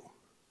of you.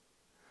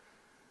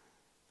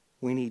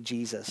 We need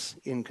Jesus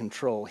in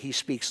control. He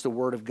speaks the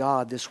Word of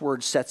God. This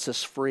Word sets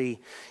us free.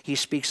 He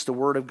speaks the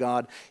Word of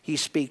God. He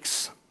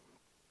speaks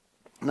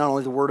not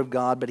only the Word of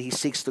God, but He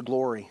seeks the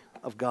glory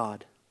of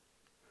God.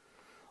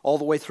 All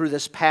the way through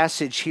this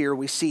passage here,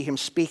 we see Him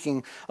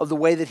speaking of the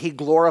way that He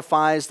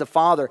glorifies the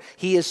Father.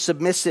 He is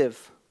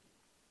submissive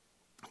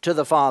to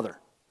the Father.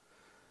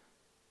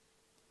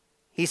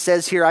 He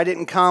says here, I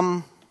didn't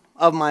come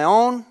of my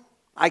own.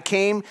 I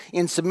came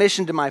in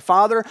submission to my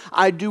Father.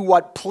 I do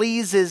what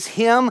pleases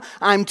Him.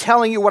 I'm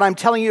telling you, what I'm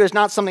telling you is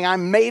not something I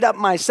made up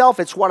myself.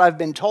 It's what I've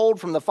been told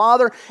from the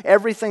Father.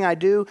 Everything I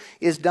do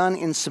is done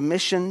in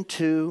submission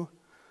to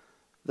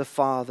the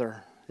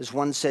Father. As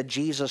one said,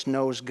 Jesus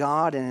knows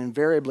God and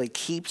invariably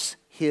keeps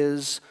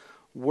His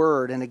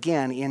word. And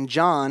again, in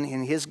John,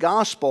 in his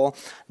gospel,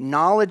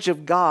 knowledge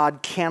of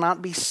God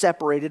cannot be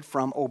separated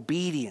from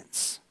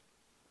obedience.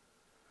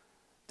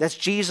 That's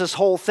Jesus'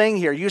 whole thing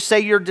here. You say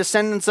you're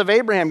descendants of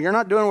Abraham. You're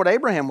not doing what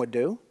Abraham would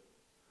do.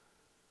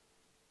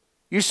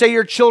 You say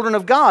you're children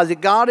of God, that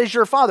God is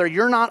your Father.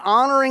 You're not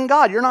honoring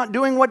God. You're not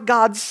doing what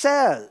God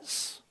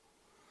says.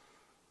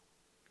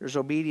 There's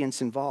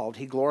obedience involved.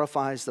 He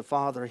glorifies the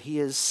Father. He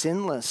is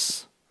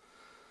sinless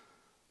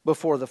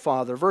before the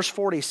Father. Verse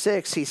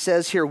 46, he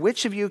says here,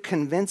 which of you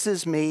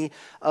convinces me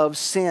of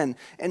sin?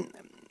 And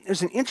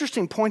there's an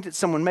interesting point that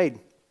someone made.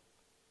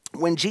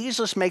 When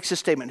Jesus makes a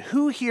statement,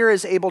 who here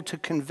is able to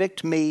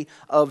convict me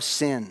of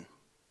sin?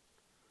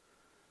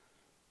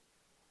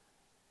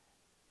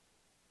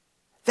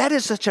 That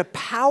is such a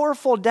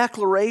powerful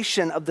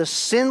declaration of the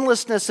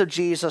sinlessness of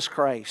Jesus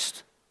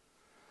Christ.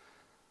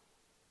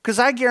 Because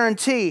I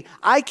guarantee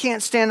I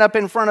can't stand up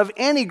in front of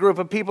any group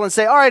of people and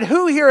say, all right,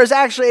 who here is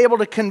actually able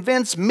to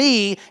convince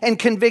me and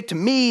convict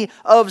me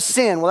of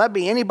sin? Well, that'd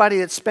be anybody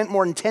that spent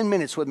more than 10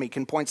 minutes with me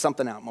can point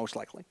something out, most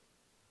likely.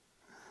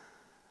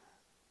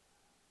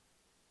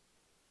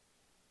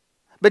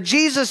 But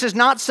Jesus is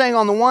not saying,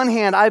 on the one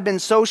hand, I've been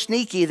so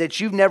sneaky that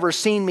you've never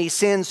seen me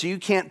sin, so you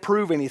can't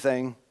prove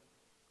anything.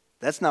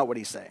 That's not what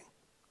He's saying.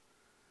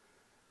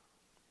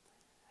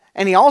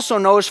 And He also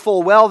knows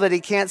full well that He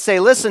can't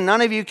say, listen,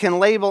 none of you can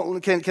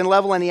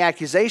level any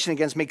accusation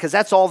against me, because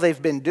that's all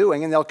they've been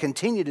doing, and they'll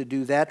continue to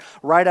do that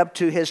right up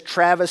to His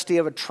travesty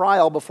of a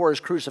trial before His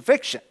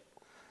crucifixion.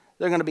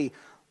 They're going to be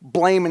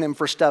blaming Him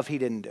for stuff He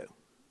didn't do.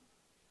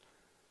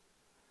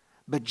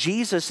 But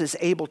Jesus is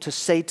able to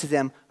say to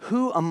them,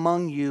 who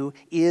among you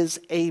is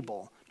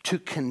able to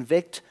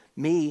convict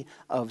me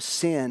of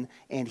sin?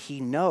 And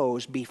He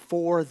knows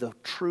before the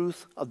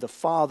truth of the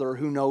Father,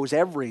 who knows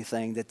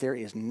everything, that there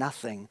is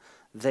nothing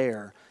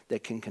there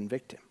that can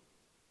convict Him.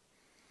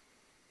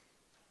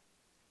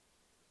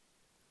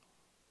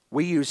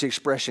 We use the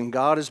expression,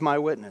 God is my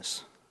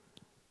witness.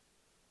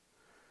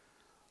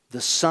 The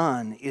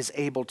Son is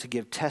able to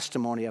give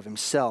testimony of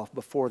himself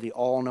before the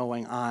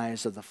all-knowing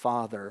eyes of the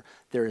Father.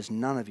 There is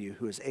none of you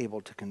who is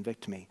able to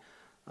convict me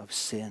of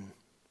sin.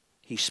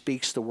 He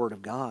speaks the word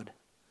of God.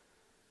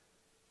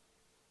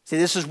 See,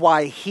 this is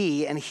why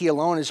he and he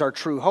alone is our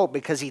true hope,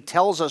 because he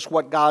tells us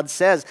what God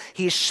says.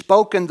 He's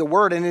spoken the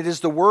word, and it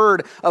is the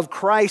word of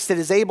Christ that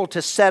is able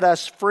to set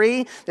us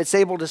free, that's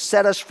able to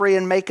set us free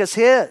and make us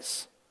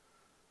his.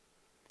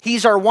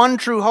 He's our one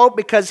true hope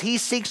because he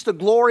seeks the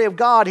glory of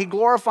God. He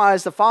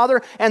glorifies the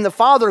Father, and the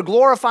Father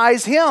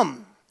glorifies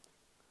him.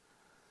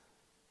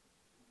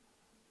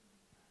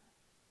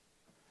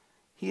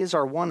 He is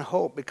our one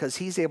hope because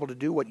he's able to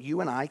do what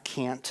you and I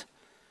can't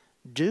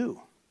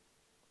do.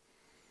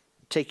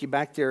 Take you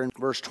back there in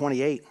verse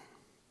 28.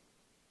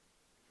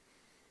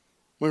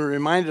 We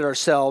reminded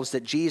ourselves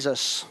that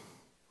Jesus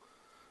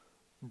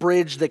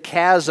bridged the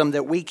chasm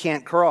that we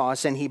can't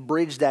cross, and he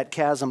bridged that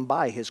chasm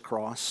by his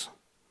cross.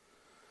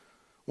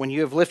 When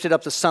you have lifted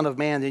up the Son of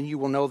Man, then you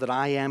will know that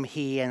I am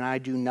he, and I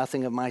do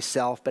nothing of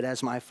myself, but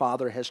as my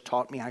Father has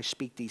taught me, I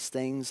speak these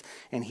things,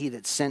 and he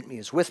that sent me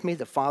is with me.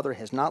 The Father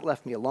has not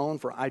left me alone,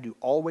 for I do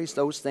always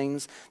those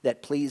things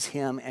that please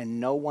him, and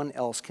no one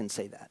else can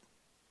say that.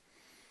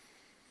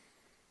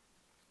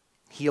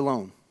 He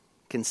alone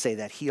can say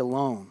that. He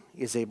alone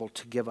is able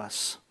to give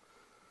us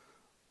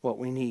what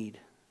we need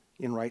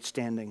in right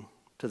standing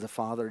to the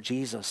Father.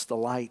 Jesus, the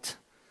light,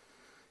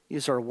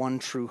 is our one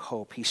true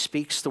hope. He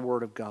speaks the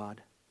word of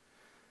God.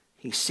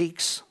 He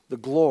seeks the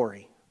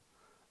glory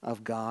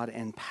of God,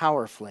 and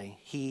powerfully,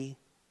 he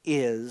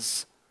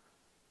is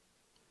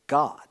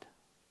God.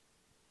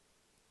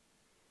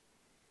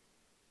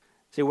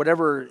 See,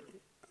 whatever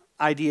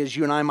ideas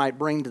you and I might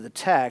bring to the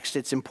text,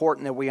 it's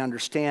important that we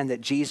understand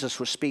that Jesus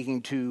was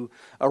speaking to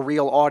a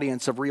real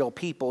audience of real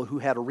people who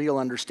had a real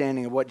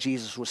understanding of what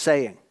Jesus was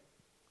saying.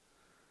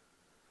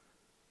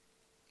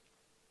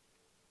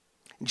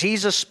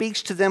 Jesus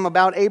speaks to them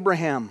about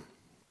Abraham.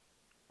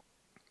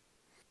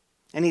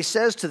 And he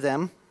says to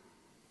them,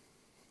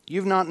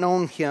 you've not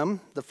known him,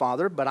 the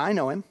Father, but I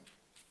know him.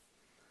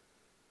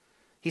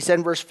 He said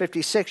in verse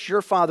 56,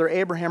 your father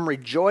Abraham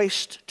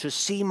rejoiced to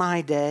see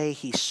my day.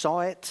 He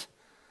saw it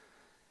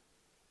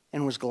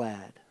and was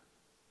glad.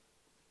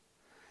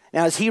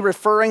 Now, is he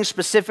referring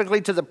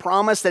specifically to the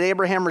promise that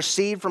Abraham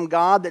received from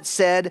God that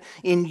said,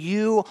 in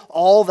you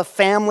all the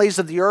families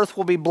of the earth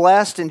will be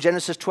blessed in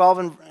Genesis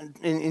 12?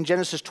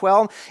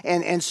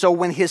 And so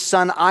when his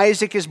son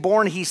Isaac is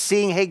born, he's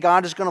seeing, hey,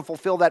 God is going to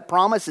fulfill that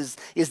promise.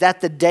 Is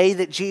that the day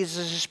that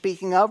Jesus is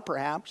speaking of,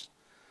 perhaps?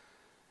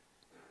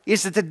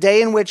 Is it the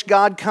day in which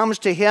God comes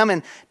to him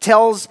and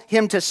tells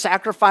him to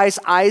sacrifice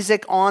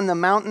Isaac on the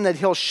mountain that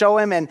he'll show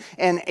him? And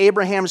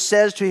Abraham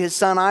says to his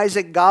son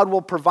Isaac, God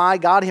will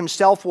provide, God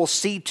himself will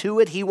see to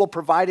it. He will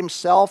provide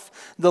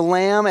himself the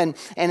lamb. And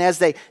as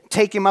they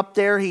take him up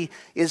there, he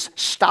is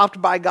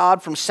stopped by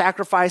God from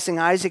sacrificing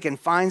Isaac and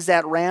finds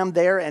that ram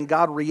there. And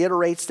God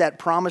reiterates that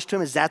promise to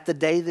him. Is that the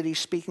day that he's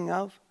speaking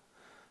of?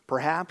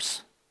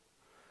 Perhaps.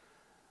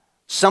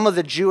 Some of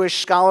the Jewish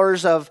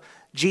scholars of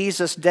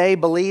Jesus' day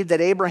believed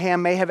that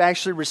Abraham may have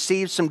actually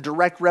received some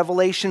direct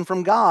revelation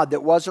from God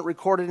that wasn't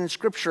recorded in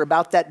Scripture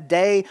about that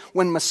day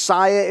when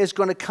Messiah is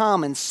going to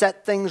come and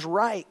set things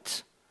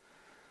right.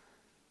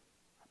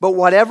 But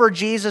whatever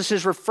Jesus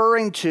is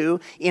referring to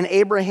in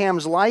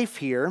Abraham's life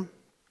here,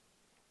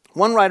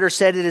 one writer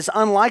said it is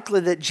unlikely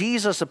that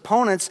Jesus'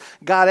 opponents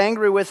got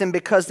angry with him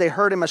because they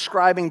heard him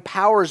ascribing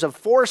powers of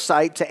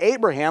foresight to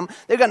Abraham.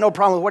 They've got no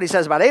problem with what he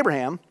says about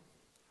Abraham.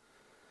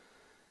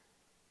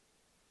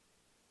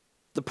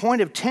 The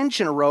point of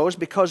tension arose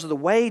because of the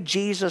way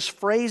Jesus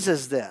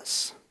phrases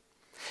this.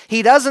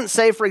 He doesn't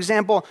say, for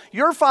example,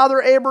 your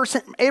father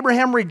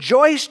Abraham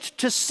rejoiced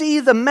to see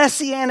the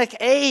messianic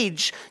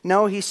age.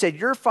 No, he said,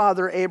 your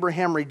father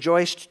Abraham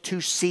rejoiced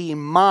to see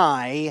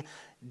my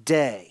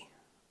day.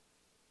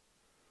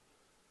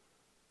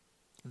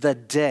 The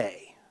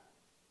day.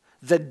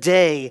 The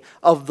day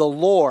of the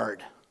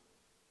Lord.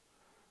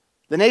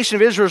 The nation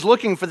of Israel is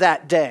looking for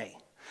that day.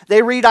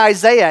 They read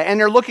Isaiah and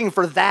they're looking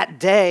for that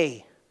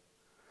day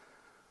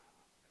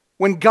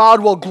when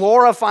God will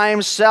glorify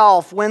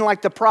himself, when,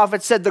 like the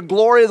prophet said, the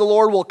glory of the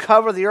Lord will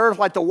cover the earth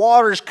like the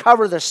waters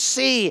cover the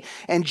sea.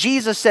 And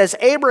Jesus says,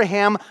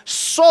 Abraham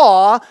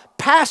saw,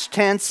 past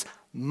tense,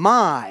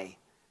 my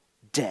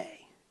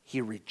day.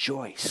 He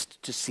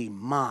rejoiced to see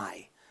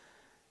my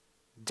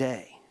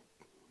day.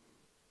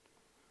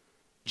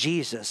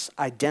 Jesus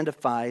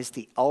identifies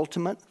the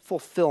ultimate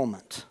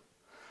fulfillment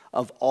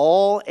of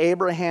all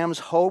Abraham's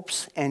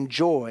hopes and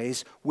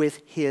joys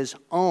with his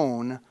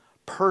own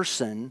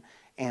person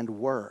and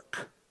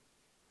work.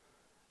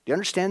 Do you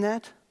understand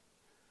that?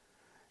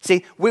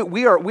 See,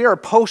 we are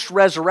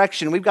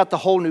post-resurrection. We've got the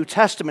whole New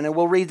Testament, and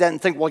we'll read that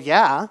and think, well,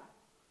 yeah.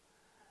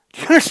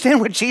 Do you understand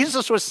what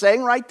Jesus was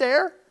saying right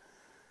there?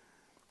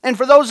 And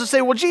for those that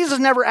say, well, Jesus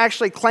never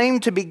actually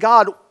claimed to be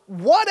God,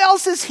 what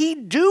else is he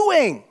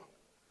doing?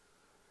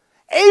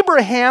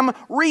 Abraham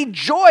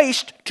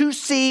rejoiced to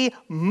see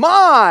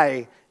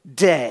my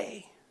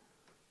day.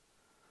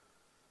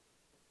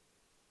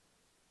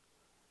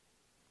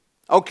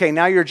 Okay,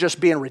 now you're just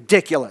being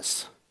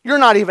ridiculous. You're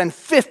not even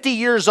 50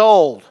 years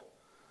old.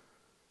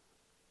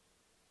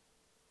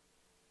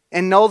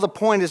 And no, the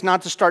point is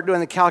not to start doing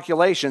the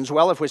calculations.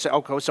 Well, if we say,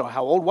 okay, so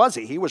how old was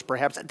he? He was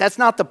perhaps, that's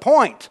not the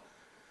point.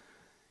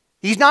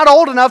 He's not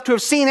old enough to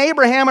have seen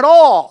Abraham at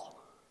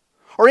all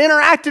or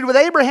interacted with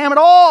Abraham at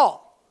all.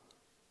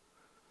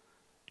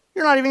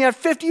 You're not even yet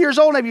 50 years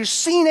old. Have you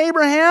seen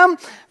Abraham?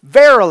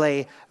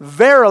 Verily,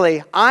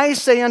 verily, I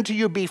say unto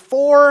you,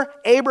 before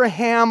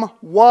Abraham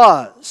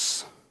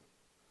was.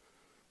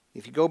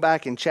 If you go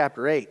back in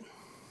chapter 8,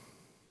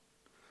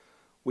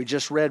 we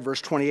just read verse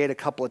 28 a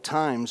couple of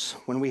times.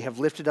 When we have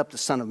lifted up the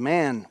Son of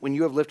Man, when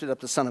you have lifted up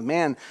the Son of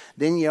Man,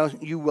 then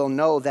you will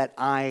know that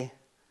I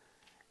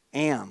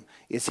am.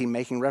 Is he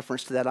making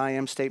reference to that I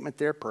am statement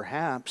there?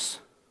 Perhaps.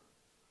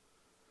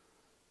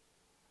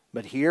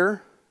 But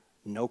here,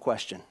 no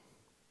question.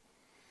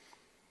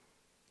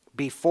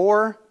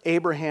 Before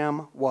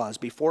Abraham was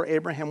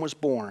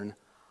born,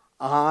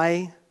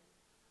 I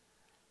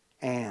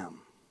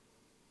am.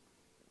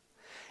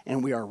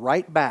 And we are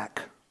right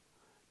back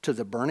to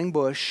the burning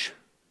bush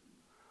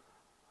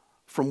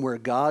from where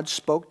God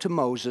spoke to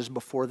Moses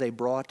before they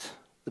brought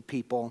the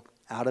people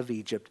out of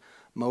Egypt.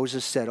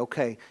 Moses said,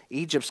 okay,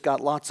 Egypt's got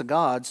lots of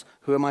gods.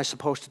 Who am I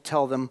supposed to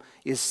tell them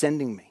is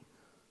sending me?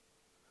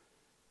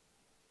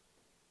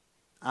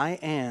 I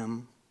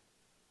am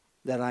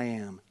that I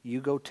am.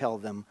 You go tell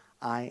them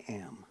I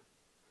am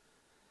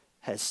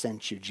has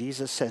sent you.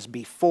 Jesus says,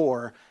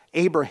 before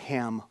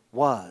Abraham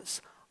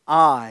was,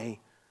 I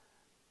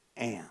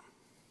am.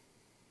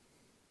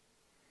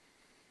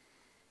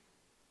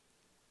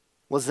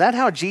 Was that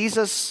how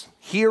Jesus'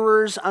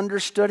 hearers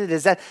understood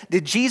it?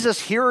 Did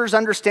Jesus' hearers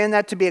understand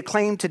that to be a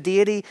claim to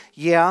deity?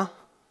 Yeah.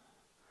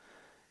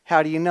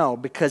 How do you know?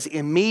 Because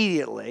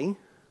immediately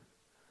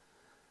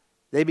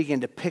they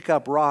began to pick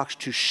up rocks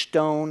to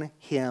stone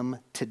him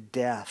to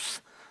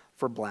death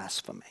for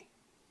blasphemy.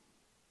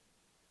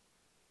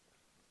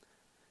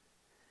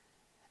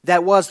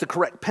 That was the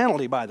correct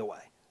penalty, by the way.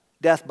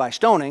 Death by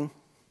stoning.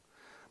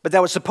 But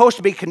that was supposed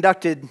to be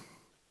conducted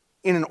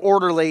in an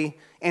orderly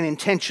and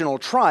intentional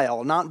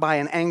trial, not by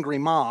an angry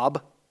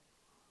mob.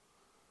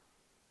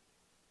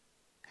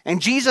 And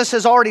Jesus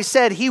has already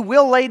said he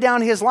will lay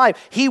down his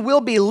life. He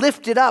will be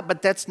lifted up,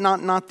 but that's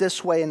not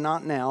this way and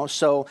not now.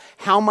 So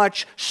how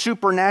much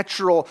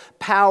supernatural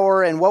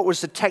power and what was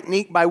the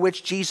technique by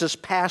which Jesus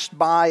passed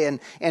by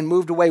and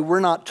moved away, we're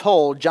not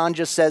told. John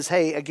just says,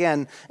 hey,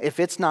 again, if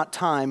it's not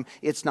time,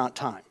 it's not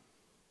time.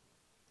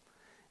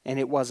 And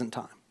it wasn't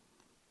time.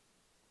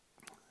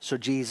 So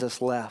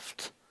Jesus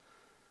left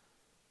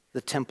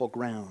the temple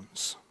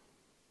grounds.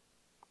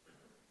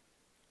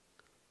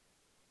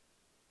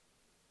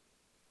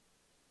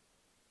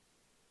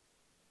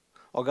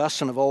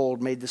 Augustine of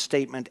old made the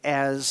statement,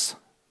 as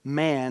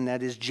man,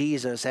 that is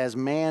Jesus, as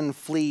man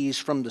flees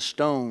from the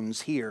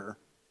stones here,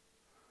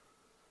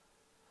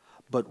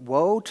 but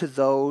woe to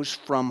those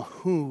from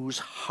whose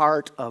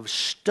heart of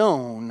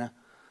stone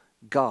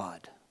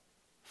God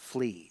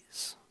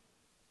flees.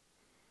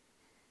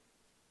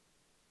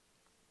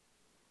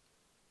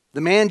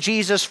 The man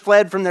Jesus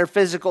fled from their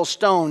physical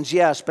stones,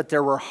 yes, but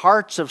there were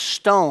hearts of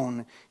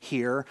stone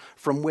here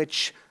from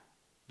which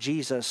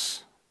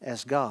Jesus,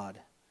 as God,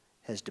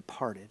 has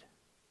departed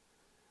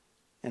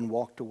and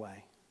walked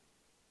away.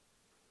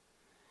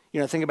 You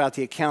know, think about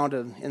the account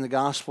in the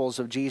Gospels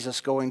of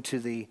Jesus going to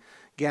the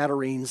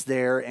Gadarenes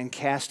there and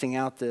casting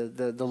out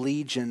the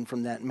legion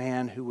from that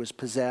man who was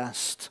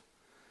possessed.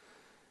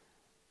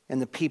 And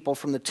the people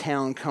from the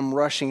town come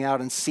rushing out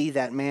and see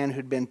that man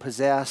who'd been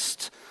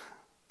possessed,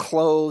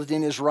 clothed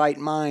in his right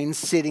mind,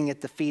 sitting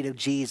at the feet of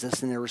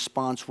Jesus, and their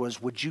response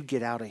was, would you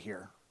get out of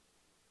here?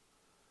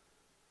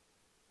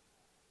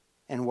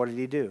 And what did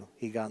he do?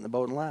 He got in the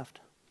boat and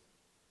left.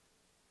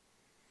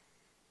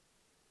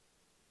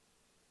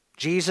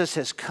 Jesus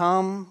has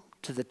come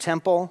to the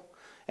temple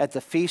at the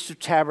Feast of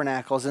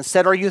Tabernacles and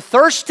said, are you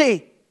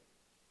thirsty?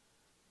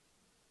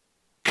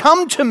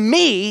 Come to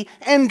me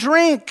and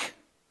drink.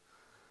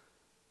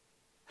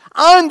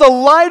 I'm the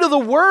light of the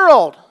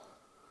world.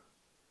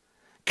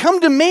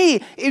 Come to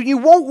me. You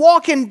won't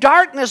walk in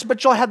darkness,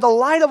 but you'll have the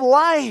light of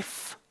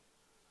life.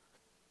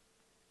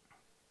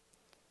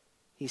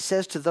 He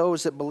says to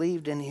those that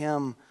believed in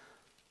him,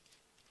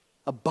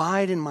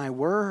 abide in my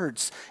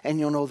words, and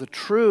you'll know the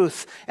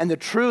truth, and the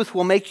truth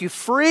will make you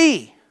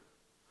free.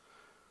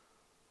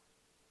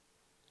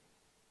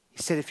 He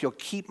said, if you'll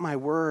keep my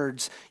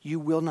words, you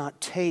will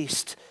not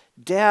taste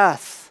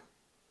death.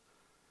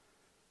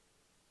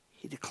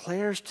 He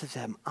declares to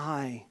them,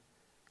 I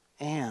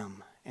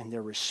am. And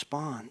their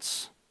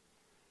response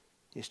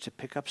is to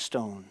pick up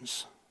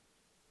stones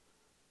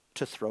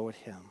to throw at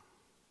him.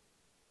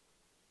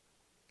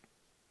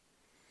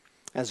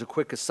 As a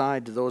quick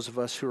aside to those of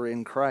us who are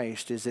in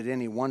Christ, is it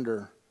any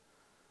wonder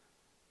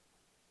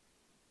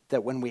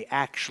that when we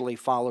actually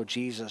follow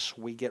Jesus,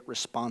 we get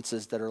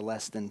responses that are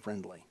less than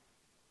friendly?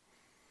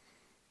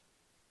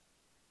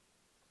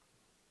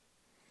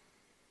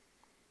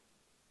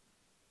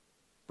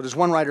 But as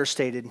one writer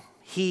stated,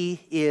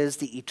 he is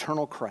the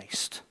eternal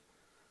Christ,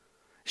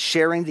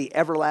 sharing the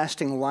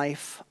everlasting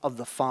life of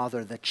the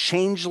Father, the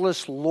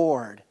changeless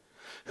Lord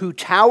who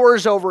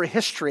towers over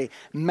history,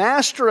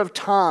 master of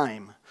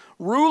time,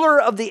 ruler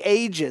of the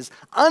ages,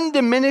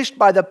 undiminished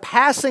by the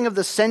passing of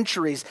the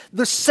centuries,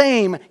 the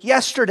same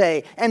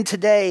yesterday and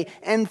today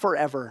and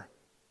forever.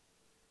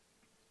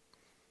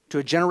 To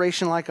a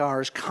generation like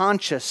ours,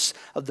 conscious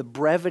of the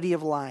brevity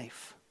of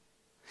life,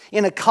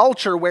 in a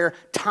culture where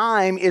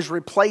time is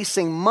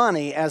replacing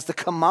money as the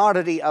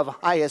commodity of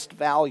highest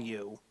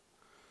value,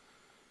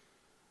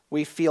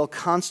 we feel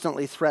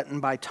constantly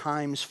threatened by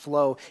time's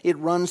flow. It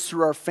runs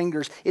through our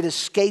fingers. It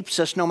escapes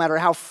us no matter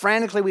how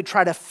frantically we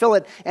try to fill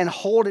it and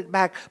hold it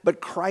back. But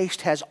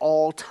Christ has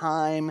all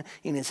time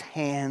in his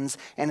hands.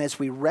 And as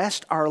we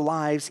rest our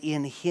lives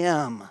in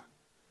him,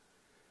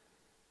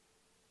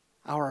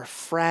 our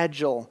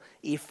fragile,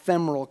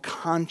 ephemeral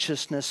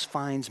consciousness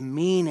finds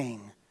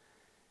meaning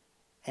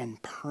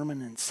and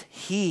permanence.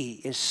 He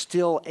is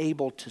still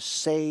able to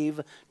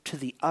save to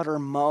the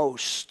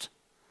uttermost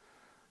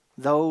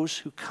those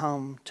who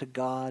come to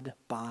God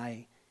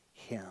by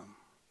him.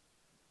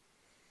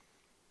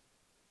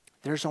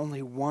 There's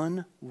only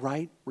one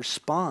right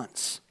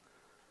response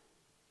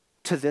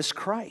to this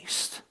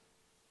Christ.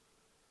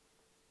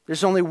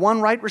 There's only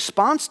one right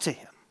response to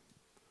him.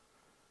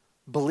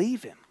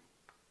 Believe him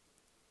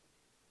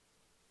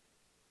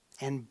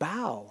and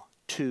bow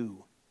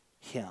to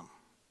him.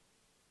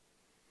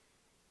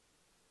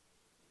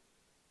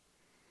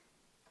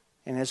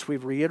 And as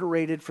we've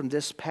reiterated from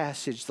this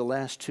passage the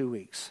last 2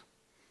 weeks,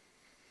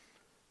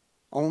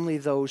 only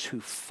those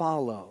who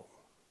follow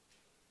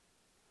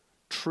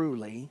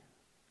truly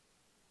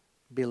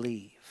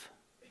believe.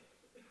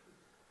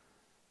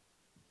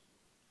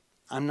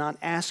 I'm not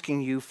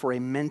asking you for a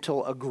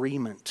mental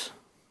agreement.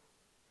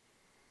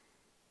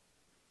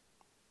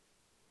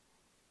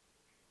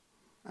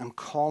 I'm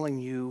calling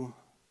you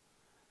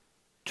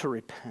to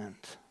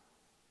repent,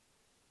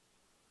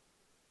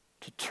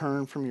 to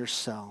turn from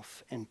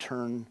yourself and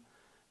turn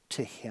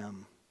to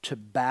him, to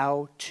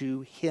bow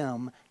to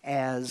him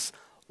as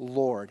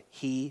Lord.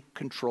 He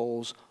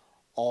controls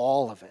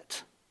all of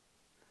it.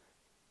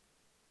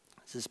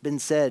 As has been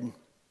said,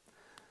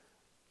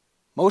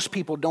 most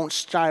people don't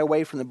shy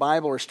away from the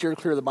Bible or steer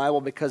clear of the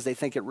Bible because they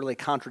think it really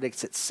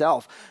contradicts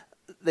itself.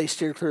 They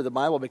steer clear of the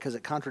Bible because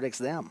it contradicts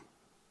them.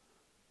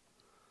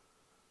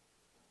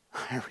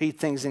 I read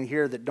things in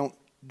here that don't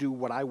do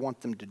what I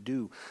want them to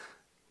do.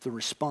 The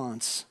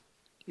response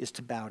is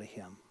to bow to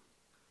him.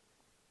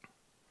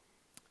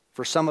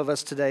 For some of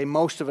us today,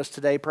 most of us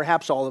today,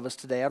 perhaps all of us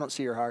today, I don't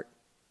see your heart.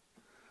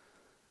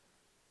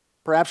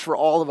 Perhaps for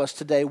all of us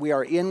today, we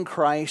are in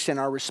Christ, and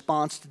our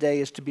response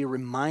today is to be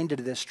reminded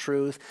of this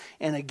truth,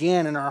 and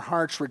again in our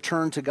hearts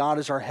return to God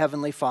as our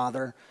Heavenly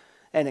Father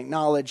and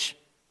acknowledge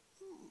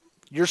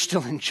you're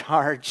still in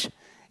charge,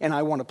 and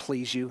I want to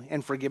please you,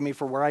 and forgive me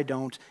for where I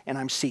don't, and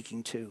I'm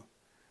seeking to.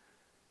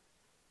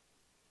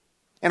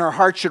 And our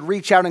hearts should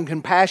reach out in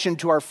compassion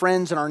to our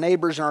friends and our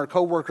neighbors and our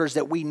coworkers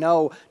that we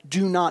know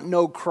do not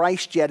know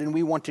Christ yet, and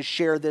we want to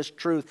share this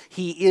truth.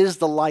 He is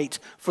the light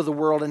for the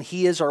world, and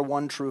he is our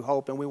one true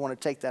hope, and we want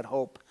to take that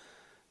hope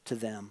to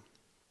them.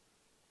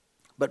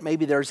 But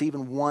maybe there's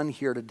even one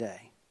here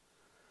today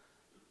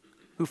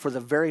who for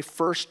the very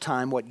first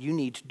time what you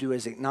need to do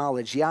is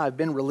acknowledge, yeah, I've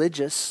been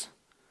religious.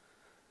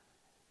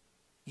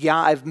 Yeah,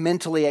 I've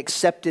mentally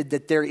accepted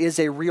that there is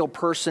a real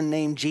person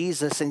named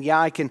Jesus. And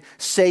yeah, I can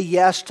say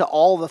yes to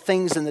all the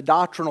things in the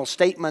doctrinal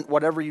statement,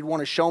 whatever you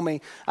want to show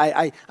me.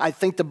 I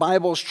think the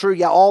Bible is true.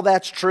 Yeah, all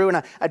that's true.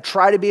 And I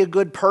try to be a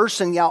good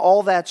person. Yeah,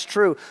 all that's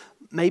true.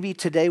 Maybe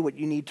today what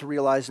you need to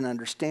realize and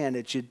understand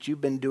is that you've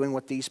been doing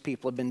what these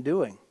people have been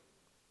doing.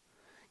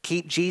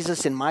 Keep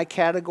Jesus in my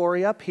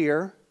category up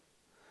here.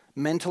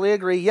 Mentally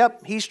agree,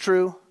 yep, he's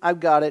true. I've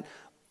got it.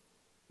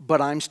 But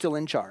I'm still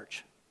in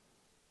charge.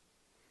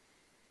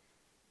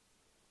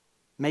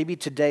 Maybe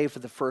today, for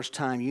the first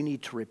time, you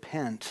need to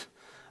repent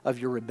of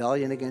your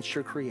rebellion against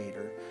your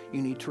Creator.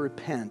 You need to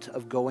repent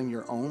of going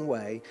your own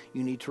way.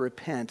 You need to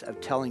repent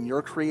of telling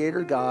your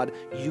Creator God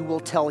you will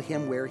tell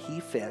him where he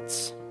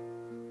fits.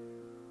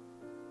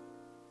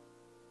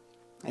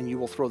 And you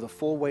will throw the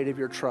full weight of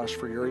your trust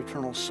for your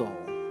eternal soul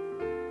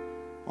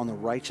on the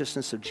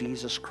righteousness of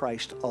Jesus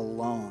Christ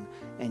alone.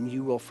 And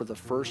you will, for the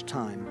first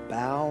time,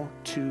 bow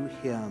to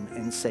him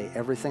and say,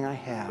 everything I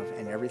have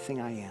and everything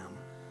I am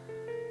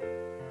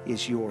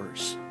is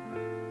yours.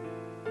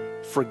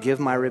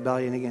 Forgive my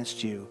rebellion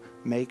against you.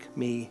 Make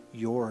me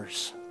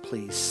yours.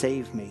 Please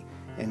save me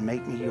and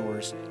make me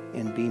yours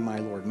and be my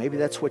Lord. Maybe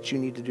that's what you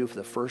need to do for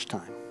the first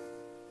time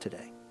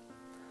today.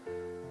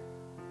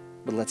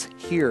 But let's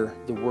hear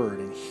the word,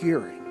 and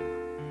hearing,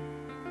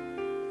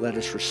 let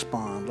us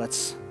respond.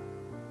 Let's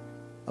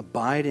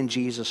abide in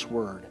Jesus'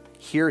 word,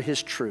 hear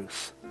his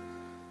truth,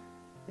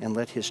 and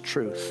let his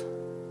truth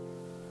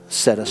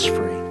set us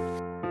free.